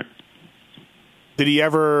it's different. Did he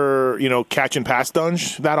ever, catch and pass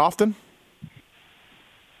Dunge that often?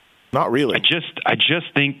 Not really. I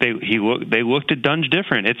just think they looked at Dunge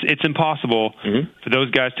different. It's impossible for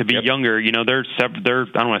those guys to be younger. They're I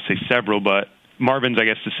don't want to say several, but Marvin's, I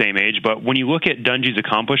guess, the same age. But when you look at Dungy's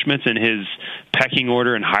accomplishments and his pecking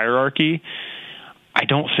order and hierarchy, I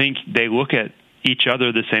don't think they look at each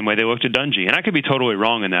other the same way they looked at Dungey. And I could be totally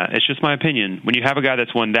wrong in that. It's just my opinion. When you have a guy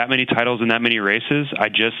that's won that many titles in that many races, I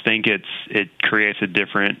just think it creates a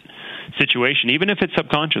different situation, even if it's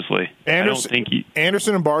subconsciously. Anderson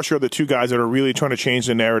and Barcia are the two guys that are really trying to change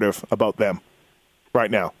the narrative about them right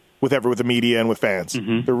now with the media and with fans.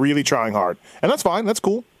 Mm-hmm. They're really trying hard. And that's fine. That's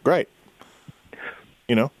cool. Great.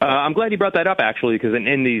 I'm glad you brought that up, actually, because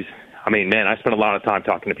in these, I spent a lot of time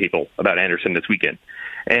talking to people about Anderson this weekend.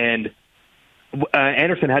 And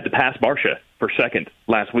Anderson had to pass Barcia for second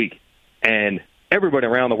last week. And everybody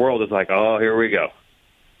around the world is like, oh, here we go.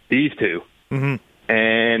 These two. Mm-hmm.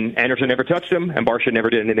 And Anderson never touched him, and Barcia never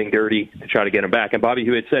did anything dirty to try to get him back. And Bobby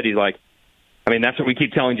Hewitt said, he's like, that's what we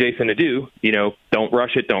keep telling Jason to do. Don't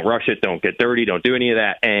rush it, don't get dirty, don't do any of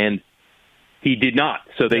that. And he did not.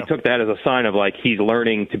 So they took that as a sign of, he's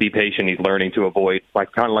learning to be patient. He's learning to avoid, kind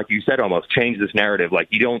of like you said, almost change this narrative.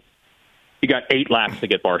 You got 8 laps to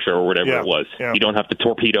get Barcia or whatever it was. Yeah. You don't have to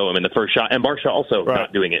torpedo him in the first shot. And Barcia also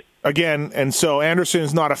not doing it. Again, and so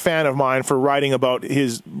Anderson's not a fan of mine for writing about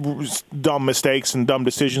his dumb mistakes and dumb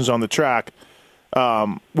decisions on the track,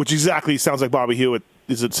 which exactly sounds like Bobby Hewitt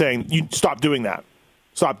is saying, you stop doing that.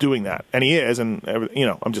 stop doing that. And he is, and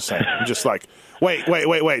I'm just saying. I'm just like,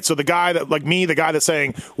 wait. So the guy that, like me, the guy that's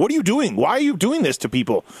saying, what are you doing? Why are you doing this to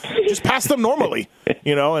people? Just pass them normally,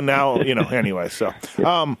 and now, anyway. So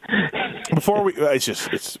before we,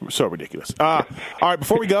 it's so ridiculous. All right,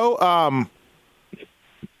 before we go, I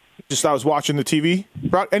was watching the TV.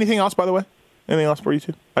 Anything else, by the way? Anything else for you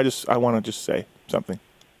two? I want to just say something.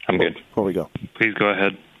 I'm good. Before we go. Please go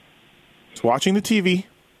ahead. I was watching the TV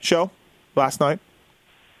show last night.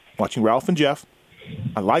 Watching Ralph and Jeff.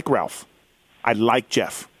 I like Ralph. I like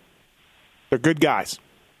Jeff. They're good guys.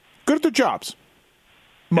 Good at their jobs.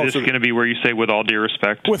 Is this going to be where you say, with all due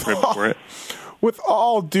respect? With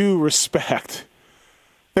all due respect.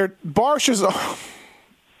 Barsh is... I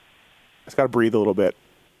just got to breathe a little bit.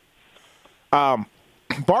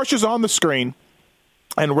 Barsh is on the screen,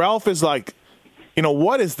 and Ralph is like,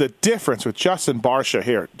 what is the difference with Justin Barcia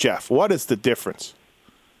here, Jeff? What is the difference?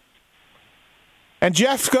 And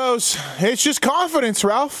Jeff goes, it's just confidence,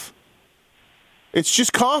 Ralph. It's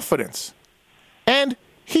just confidence. And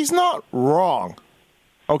he's not wrong.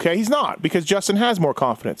 Okay, he's not, because Justin has more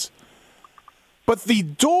confidence. But the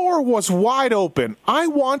door was wide open. I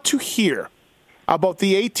want to hear about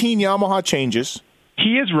the 18 Yamaha changes.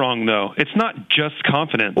 He is wrong, though. It's not just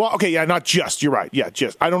confidence. Well, okay, yeah, not just. You're right. Yeah,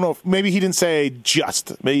 just. I don't know if maybe he didn't say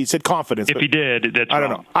just. Maybe he said confidence. If he did, that's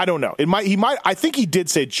wrong. I don't know. He might. I think he did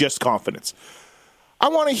say just confidence. I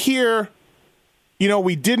want to hear,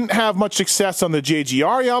 we didn't have much success on the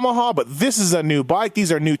JGR Yamaha, but this is a new bike.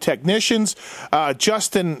 These are new technicians.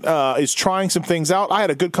 Justin is trying some things out. I had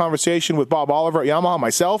a good conversation with Bob Oliver at Yamaha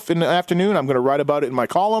myself in the afternoon. I'm going to write about it in my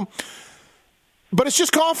column. But it's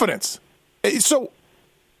just confidence. So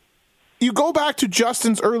you go back to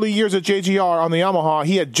Justin's early years at JGR on the Yamaha.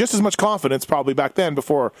 He had just as much confidence probably back then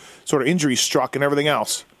before sort of injuries struck and everything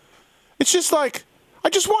else. It's just like, I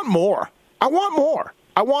just want more. I want more.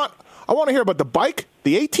 I want to hear about the bike.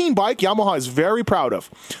 The 18 bike, Yamaha is very proud of.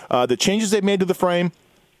 The changes they've made to the frame,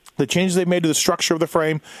 the changes they've made to the structure of the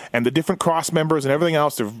frame, and the different cross members and everything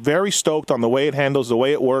else. They're very stoked on the way it handles, the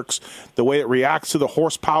way it works, the way it reacts to the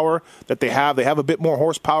horsepower that they have. They have a bit more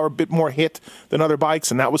horsepower, a bit more hit than other bikes,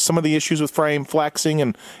 and that was some of the issues with frame flexing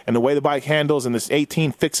and the way the bike handles, and this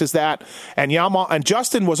 18 fixes that. And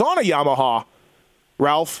Justin was on a Yamaha,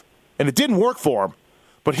 Ralph, and it didn't work for him.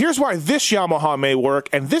 But here's why this Yamaha may work,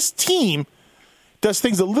 and this team does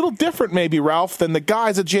things a little different, maybe, Ralph, than the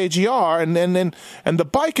guys at JGR, and the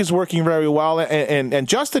bike is working very well, and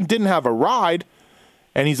Justin didn't have a ride,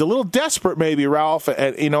 and he's a little desperate, maybe, Ralph,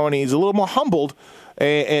 and he's a little more humbled,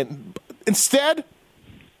 and instead,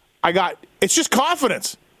 it's just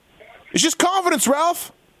confidence. It's just confidence,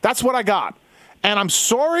 Ralph. That's what I got. And I'm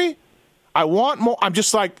sorry, I want more. I'm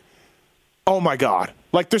just like, oh my God.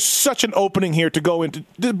 Like, there's such an opening here to go into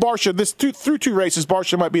Barcia. Through two races,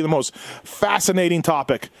 Barcia might be the most fascinating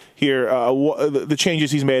topic here. The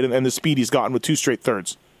changes he's made and the speed he's gotten with 2 straight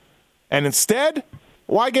thirds. And instead,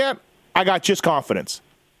 I got just confidence.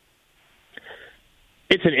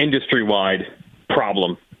 It's an industry-wide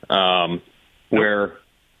problem where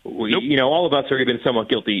all of us are even somewhat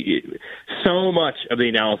guilty. So much of the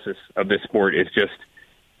analysis of this sport is just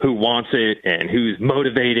who wants it and who's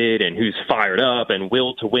motivated and who's fired up and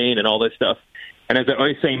will to win and all this stuff. And as I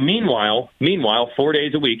always say, meanwhile, 4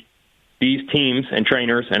 days a week, these teams and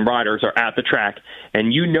trainers and riders are at the track,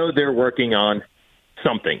 and they're working on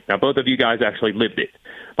something. Now, both of you guys actually lived it.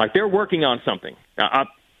 Like, they're working on something. Now,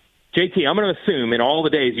 JT, I'm going to assume in all the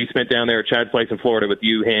days you spent down there at Chad's place in Florida with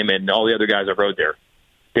you, him, and all the other guys that rode there,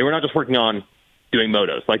 they were not just working on doing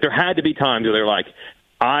motos. Like, there had to be times where they're like,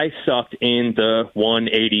 I sucked in the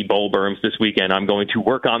 180 bowl berms this weekend. I'm going to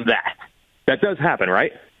work on that. That does happen,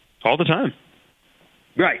 right? All the time.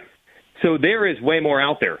 Right. So there is way more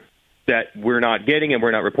out there that we're not getting and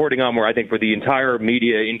we're not reporting on, where I think for the entire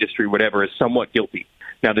media industry, whatever, is somewhat guilty.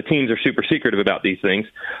 Now, the teams are super secretive about these things,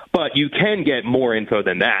 but you can get more info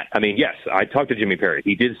than that. I mean, yes, I talked to Jimmy Perry.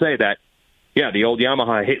 He did say that, the old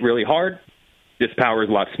Yamaha hit really hard. This power is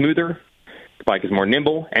a lot smoother. The bike is more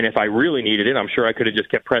nimble, and if I really needed it, I'm sure I could have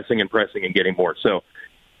just kept pressing and getting more. So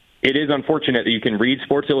it is unfortunate that you can read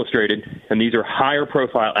Sports Illustrated, and these are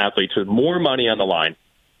higher-profile athletes with more money on the line.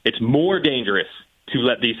 It's more dangerous to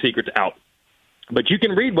let these secrets out. But you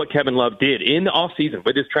can read what Kevin Love did in the offseason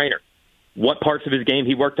with his trainer, what parts of his game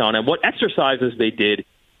he worked on, and what exercises they did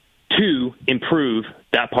to improve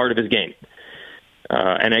that part of his game.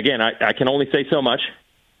 And again, I can only say so much,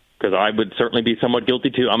 because I would certainly be somewhat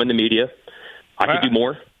guilty too. I'm in the media. I could do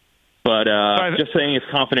more, but just saying his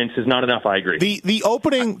confidence is not enough. I agree. The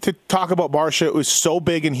opening to talk about Barcia was so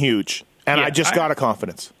big and huge, and I just got a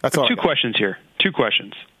confidence. That's all. Two questions here.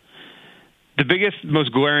 the biggest,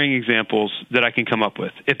 most glaring examples that I can come up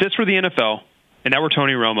with. If this were the NFL and that were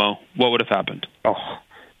Tony Romo, what would have happened? Oh,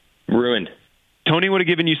 ruined. Tony would have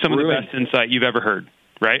given you some of the best insight you've ever heard,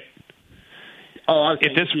 right? Oh, I was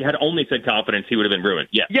saying if he had only said confidence, he would have been ruined.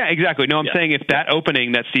 Yeah. Yeah, exactly. No, I'm saying if that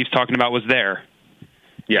opening that Steve's talking about was there,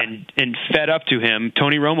 and fed up to him,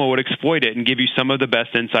 Tony Romo would exploit it and give you some of the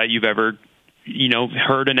best insight you've ever,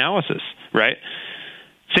 heard analysis, right?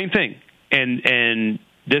 Same thing. And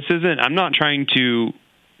this isn't, I'm not trying to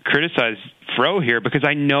criticize Fro here because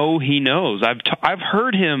I know he knows. I've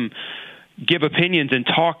heard him give opinions and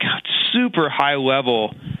talk super high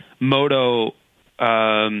level moto,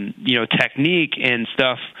 technique and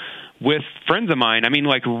stuff with friends of mine. I mean,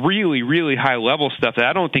 like really, really high level stuff that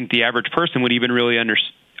I don't think the average person would even really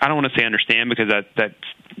I don't want to say understand because that's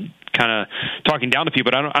kind of talking down to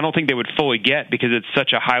people. But I don't think they would fully get because it's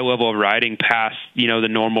such a high level of riding past, the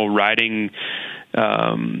normal riding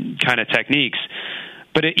kind of techniques.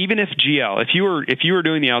 But even if GL, if you were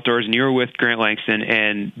doing the outdoors and you were with Grant Langston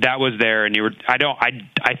and that was there and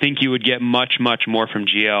I think you would get much, much more from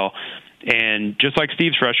GL. And just like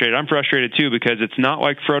Steve's frustrated, I'm frustrated too because it's not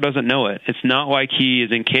like Fro doesn't know it. It's not like he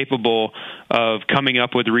is incapable of coming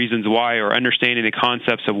up with reasons why or understanding the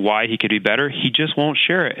concepts of why he could be better. He just won't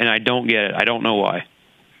share it, and I don't get it. I don't know why.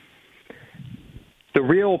 The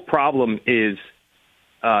real problem is,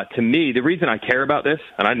 to me, the reason I care about this,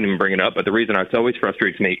 and I didn't even bring it up, but the reason it always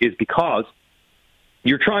frustrates me is because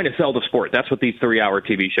you're trying to sell the sport. That's what these 3-hour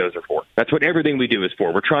TV shows are for. That's what everything we do is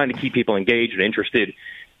for. We're trying to keep people engaged and interested.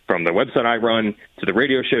 From the website I run to the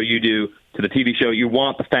radio show you do to the TV show, you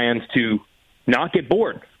want the fans to not get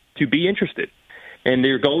bored, to be interested. And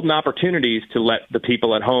there are golden opportunities to let the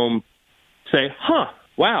people at home say,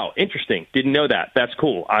 wow, interesting, didn't know that. That's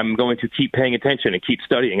cool. I'm going to keep paying attention and keep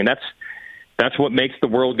studying. And that's what makes the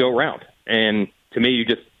world go round. And to me, you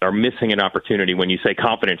just are missing an opportunity when you say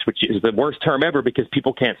confidence, which is the worst term ever because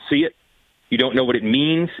people can't see it. You don't know what it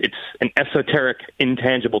means. It's an esoteric,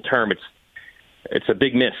 intangible term. It's a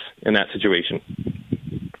big miss in that situation.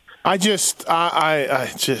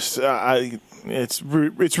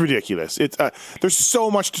 It's ridiculous. There's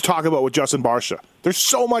so much to talk about with Justin Barcia. There's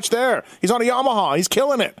so much there. He's on a Yamaha. He's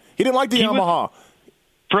killing it. He didn't like the Yamaha.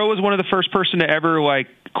 Fro was one of the first person to ever,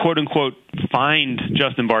 quote unquote, find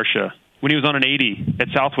Justin Barcia when he was on an 80 at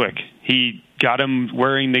Southwick. He got him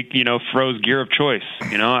wearing the, Fro's gear of choice.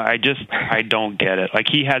 I don't get it.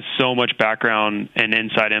 He has so much background and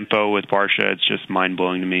inside info with Barcia. It's just mind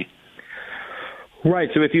blowing to me. Right.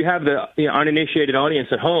 So if you have the uninitiated audience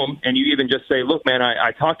at home and you even just say, look, man,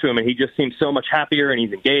 I talked to him and he just seems so much happier and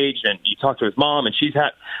he's engaged, and you talk to his mom and she's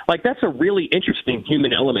that's a really interesting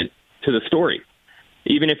human element to the story.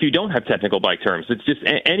 Even if you don't have technical bike terms, it's just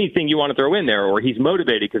anything you want to throw in there, or he's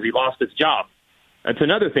motivated because he lost his job. That's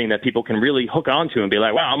another thing that people can really hook onto and be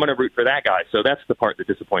like, wow, I'm going to root for that guy. So that's the part that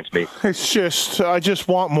disappoints me. It's just, I just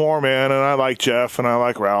want more, man. And I like Jeff and I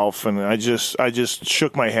like Ralph. And I just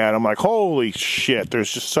shook my head. I'm like, holy shit,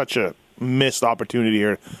 there's just such a missed opportunity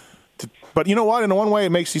here. But you know what? In one way,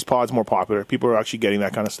 it makes these pods more popular. People are actually getting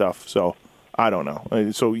that kind of stuff. So I don't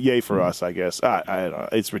know. So yay for us, I guess. I don't know.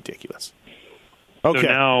 It's ridiculous. Okay. So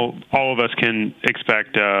now all of us can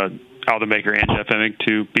expect Alden Baker and Jeff Emig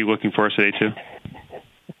to be looking for us at A2?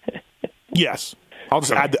 Yes.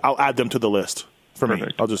 I'll add them to the list for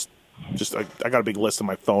Perfect. Me. I'll just I got a big list on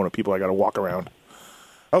my phone of people I got to walk around.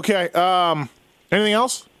 Okay. Anything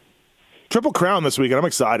else? Triple Crown this weekend. I'm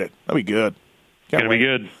excited. That'll be good. Gonna be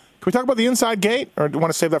good. Can we talk about the inside gate, or do you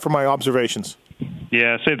want to save that for my observations?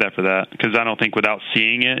 Yeah, save that for that, because I don't think without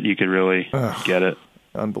seeing it, you could really get it.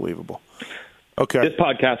 Unbelievable. Okay. This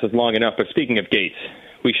podcast is long enough, but speaking of gates,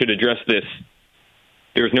 we should address this.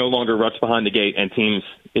 There's no longer ruts behind the gate, and teams,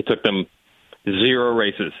 it took them 0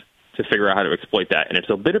 races to figure out how to exploit that. And it's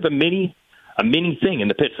a bit of a mini thing in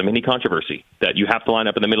the pits, a mini controversy that you have to line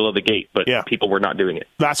up in the middle of the gate, but people were not doing it.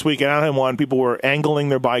 Last week at Anaheim 1, people were angling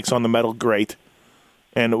their bikes on the metal grate,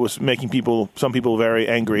 and it was making some people very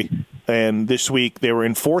angry. And this week they were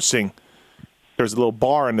enforcing, there's a little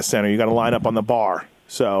bar in the center. You got to line up on the bar.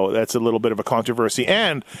 So that's a little bit of a controversy.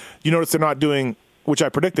 And you notice they're not doing, which I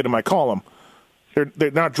predicted in my column,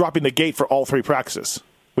 they're not dropping the gate for all 3 practices,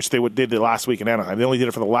 which they did the last week in Anaheim. They only did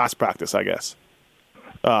it for the last practice, I guess.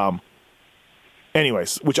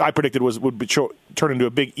 Anyways, which I predicted would turn into a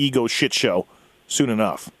big ego shit show soon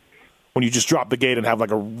enough when you just drop the gate and have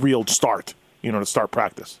like a real start, to start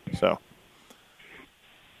practice. So,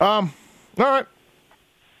 all right.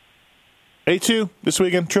 A2 this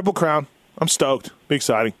weekend, Triple Crown. I'm stoked. Be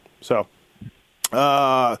exciting. So,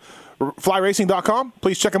 flyracing.com.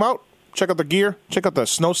 Please check them out. Check out the gear. Check out the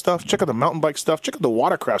snow stuff. Check out the mountain bike stuff. Check out the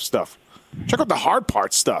watercraft stuff. Check out the hard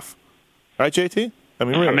parts stuff. Right, JT? I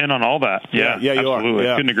mean, really. I'm in on all that. Yeah, you absolutely. are.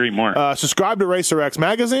 Yeah. Couldn't agree more. Subscribe to Racer X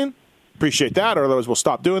Magazine. Appreciate that, or otherwise we'll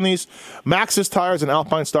stop doing these. Maxxis Tires and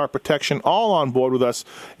Alpine Star Protection all on board with us.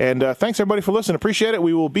 And thanks, everybody, for listening. Appreciate it.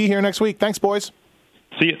 We will be here next week. Thanks, boys.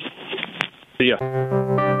 See ya. See ya.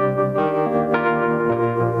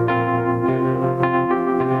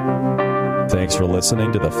 Thanks for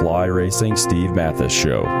listening to the Fly Racing Steve Mathis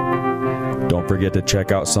Show. Don't forget to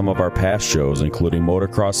check out some of our past shows, including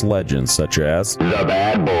motocross legends such as The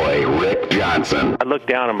Bad Boy, Rick Johnson. I looked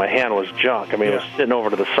down and my hand was junk. I mean, it was sitting over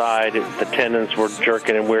to the side. The tendons were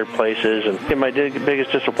jerking in weird places. And my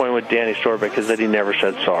biggest disappointment with Danny Storbeck is that he never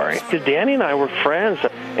said sorry. Because Danny and I were friends,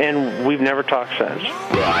 and we've never talked since.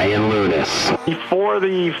 Brian Lunas. Before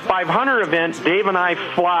the 500 event, Dave and I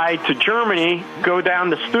fly to Germany, go down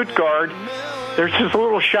to Stuttgart. There's this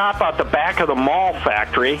little shop out the back of the mall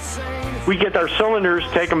factory. We get our cylinders,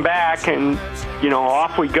 take them back, and,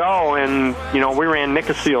 off we go. And, we ran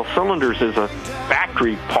Nikasil cylinders as a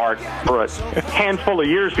factory part for a handful of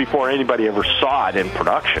years before anybody ever saw it in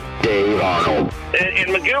production. Dave Arnold. And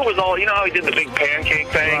McGill was all, how he did the big pancake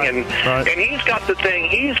thing, and he's got the thing,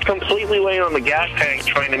 he's completely laying on the gas tank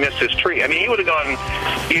trying to miss his tree. I mean, he would have gone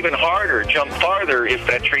even harder, jumped farther if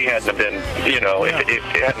that tree hadn't have been, if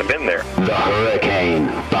it hadn't have been there. The Hurricane,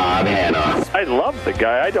 Bob Hanna. I love the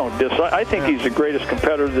guy. I don't dislike. I think he's the greatest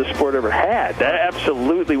competitor this sport ever had.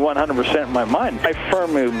 Absolutely 100% in my mind. I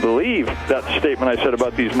firmly believe that statement I said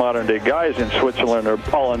about these modern-day guys in Switzerland or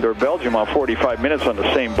Holland or Belgium on 45 minutes on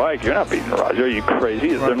the same bike. You're not beating Roger. Are you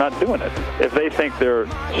crazy? They're not doing it. If they think they're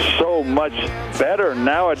so much better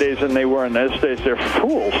nowadays than they were in those days, they're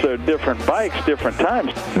fools. They're different bikes, different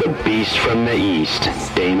times. The Beast from the East,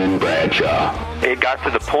 Damon Bradshaw. It got to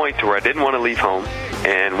the point to where I didn't want to leave home,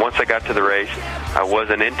 and once I got to the race, I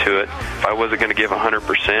wasn't into it. If I wasn't going to give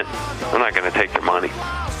 100%, I'm not going to take their money.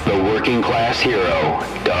 The working class hero,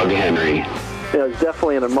 Doug Henry. It was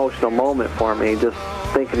definitely an emotional moment for me, just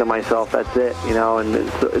thinking to myself, that's it, and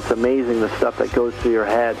it's amazing the stuff that goes through your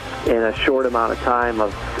head in a short amount of time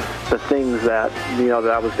of the things that,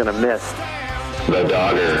 that I was going to miss. The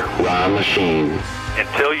Dogger, Ron Lachine.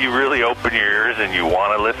 Until you really open your ears and you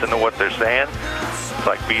want to listen to what they're saying, it's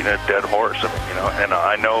like beating a dead horse. And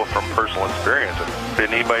I know from personal experience, did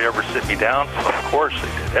anybody ever sit me down? Of course they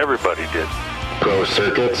did. Everybody did. Pro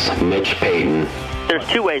Circuits, Mitch Payton. There's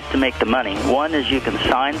two ways to make the money. One is you can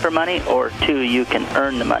sign for money, or two, you can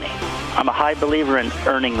earn the money. I'm a high believer in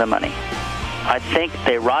earning the money. I think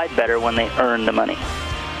they ride better when they earn the money.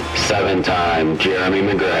 7-time Jeremy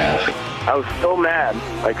McGrath. I was so mad,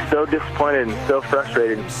 so disappointed and so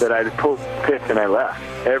frustrated that I picked and I left.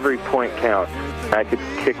 Every point counts. I could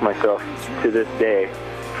kick myself to this day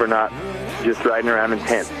for not just riding around in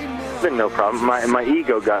tents. It's been no problem. My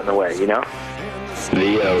ego got in the way,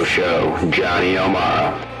 The O Show, Johnny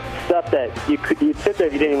O'Mara. Stuff that you'd sit there,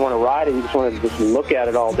 you didn't even want to ride it, you just wanted to just look at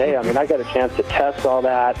it all day. I mean, I got a chance to test all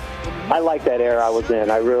that. I like that era I was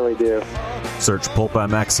in, I really do. Search Pulp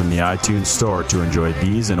MX in the iTunes store to enjoy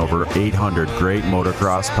these and over 800 great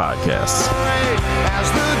motocross podcasts.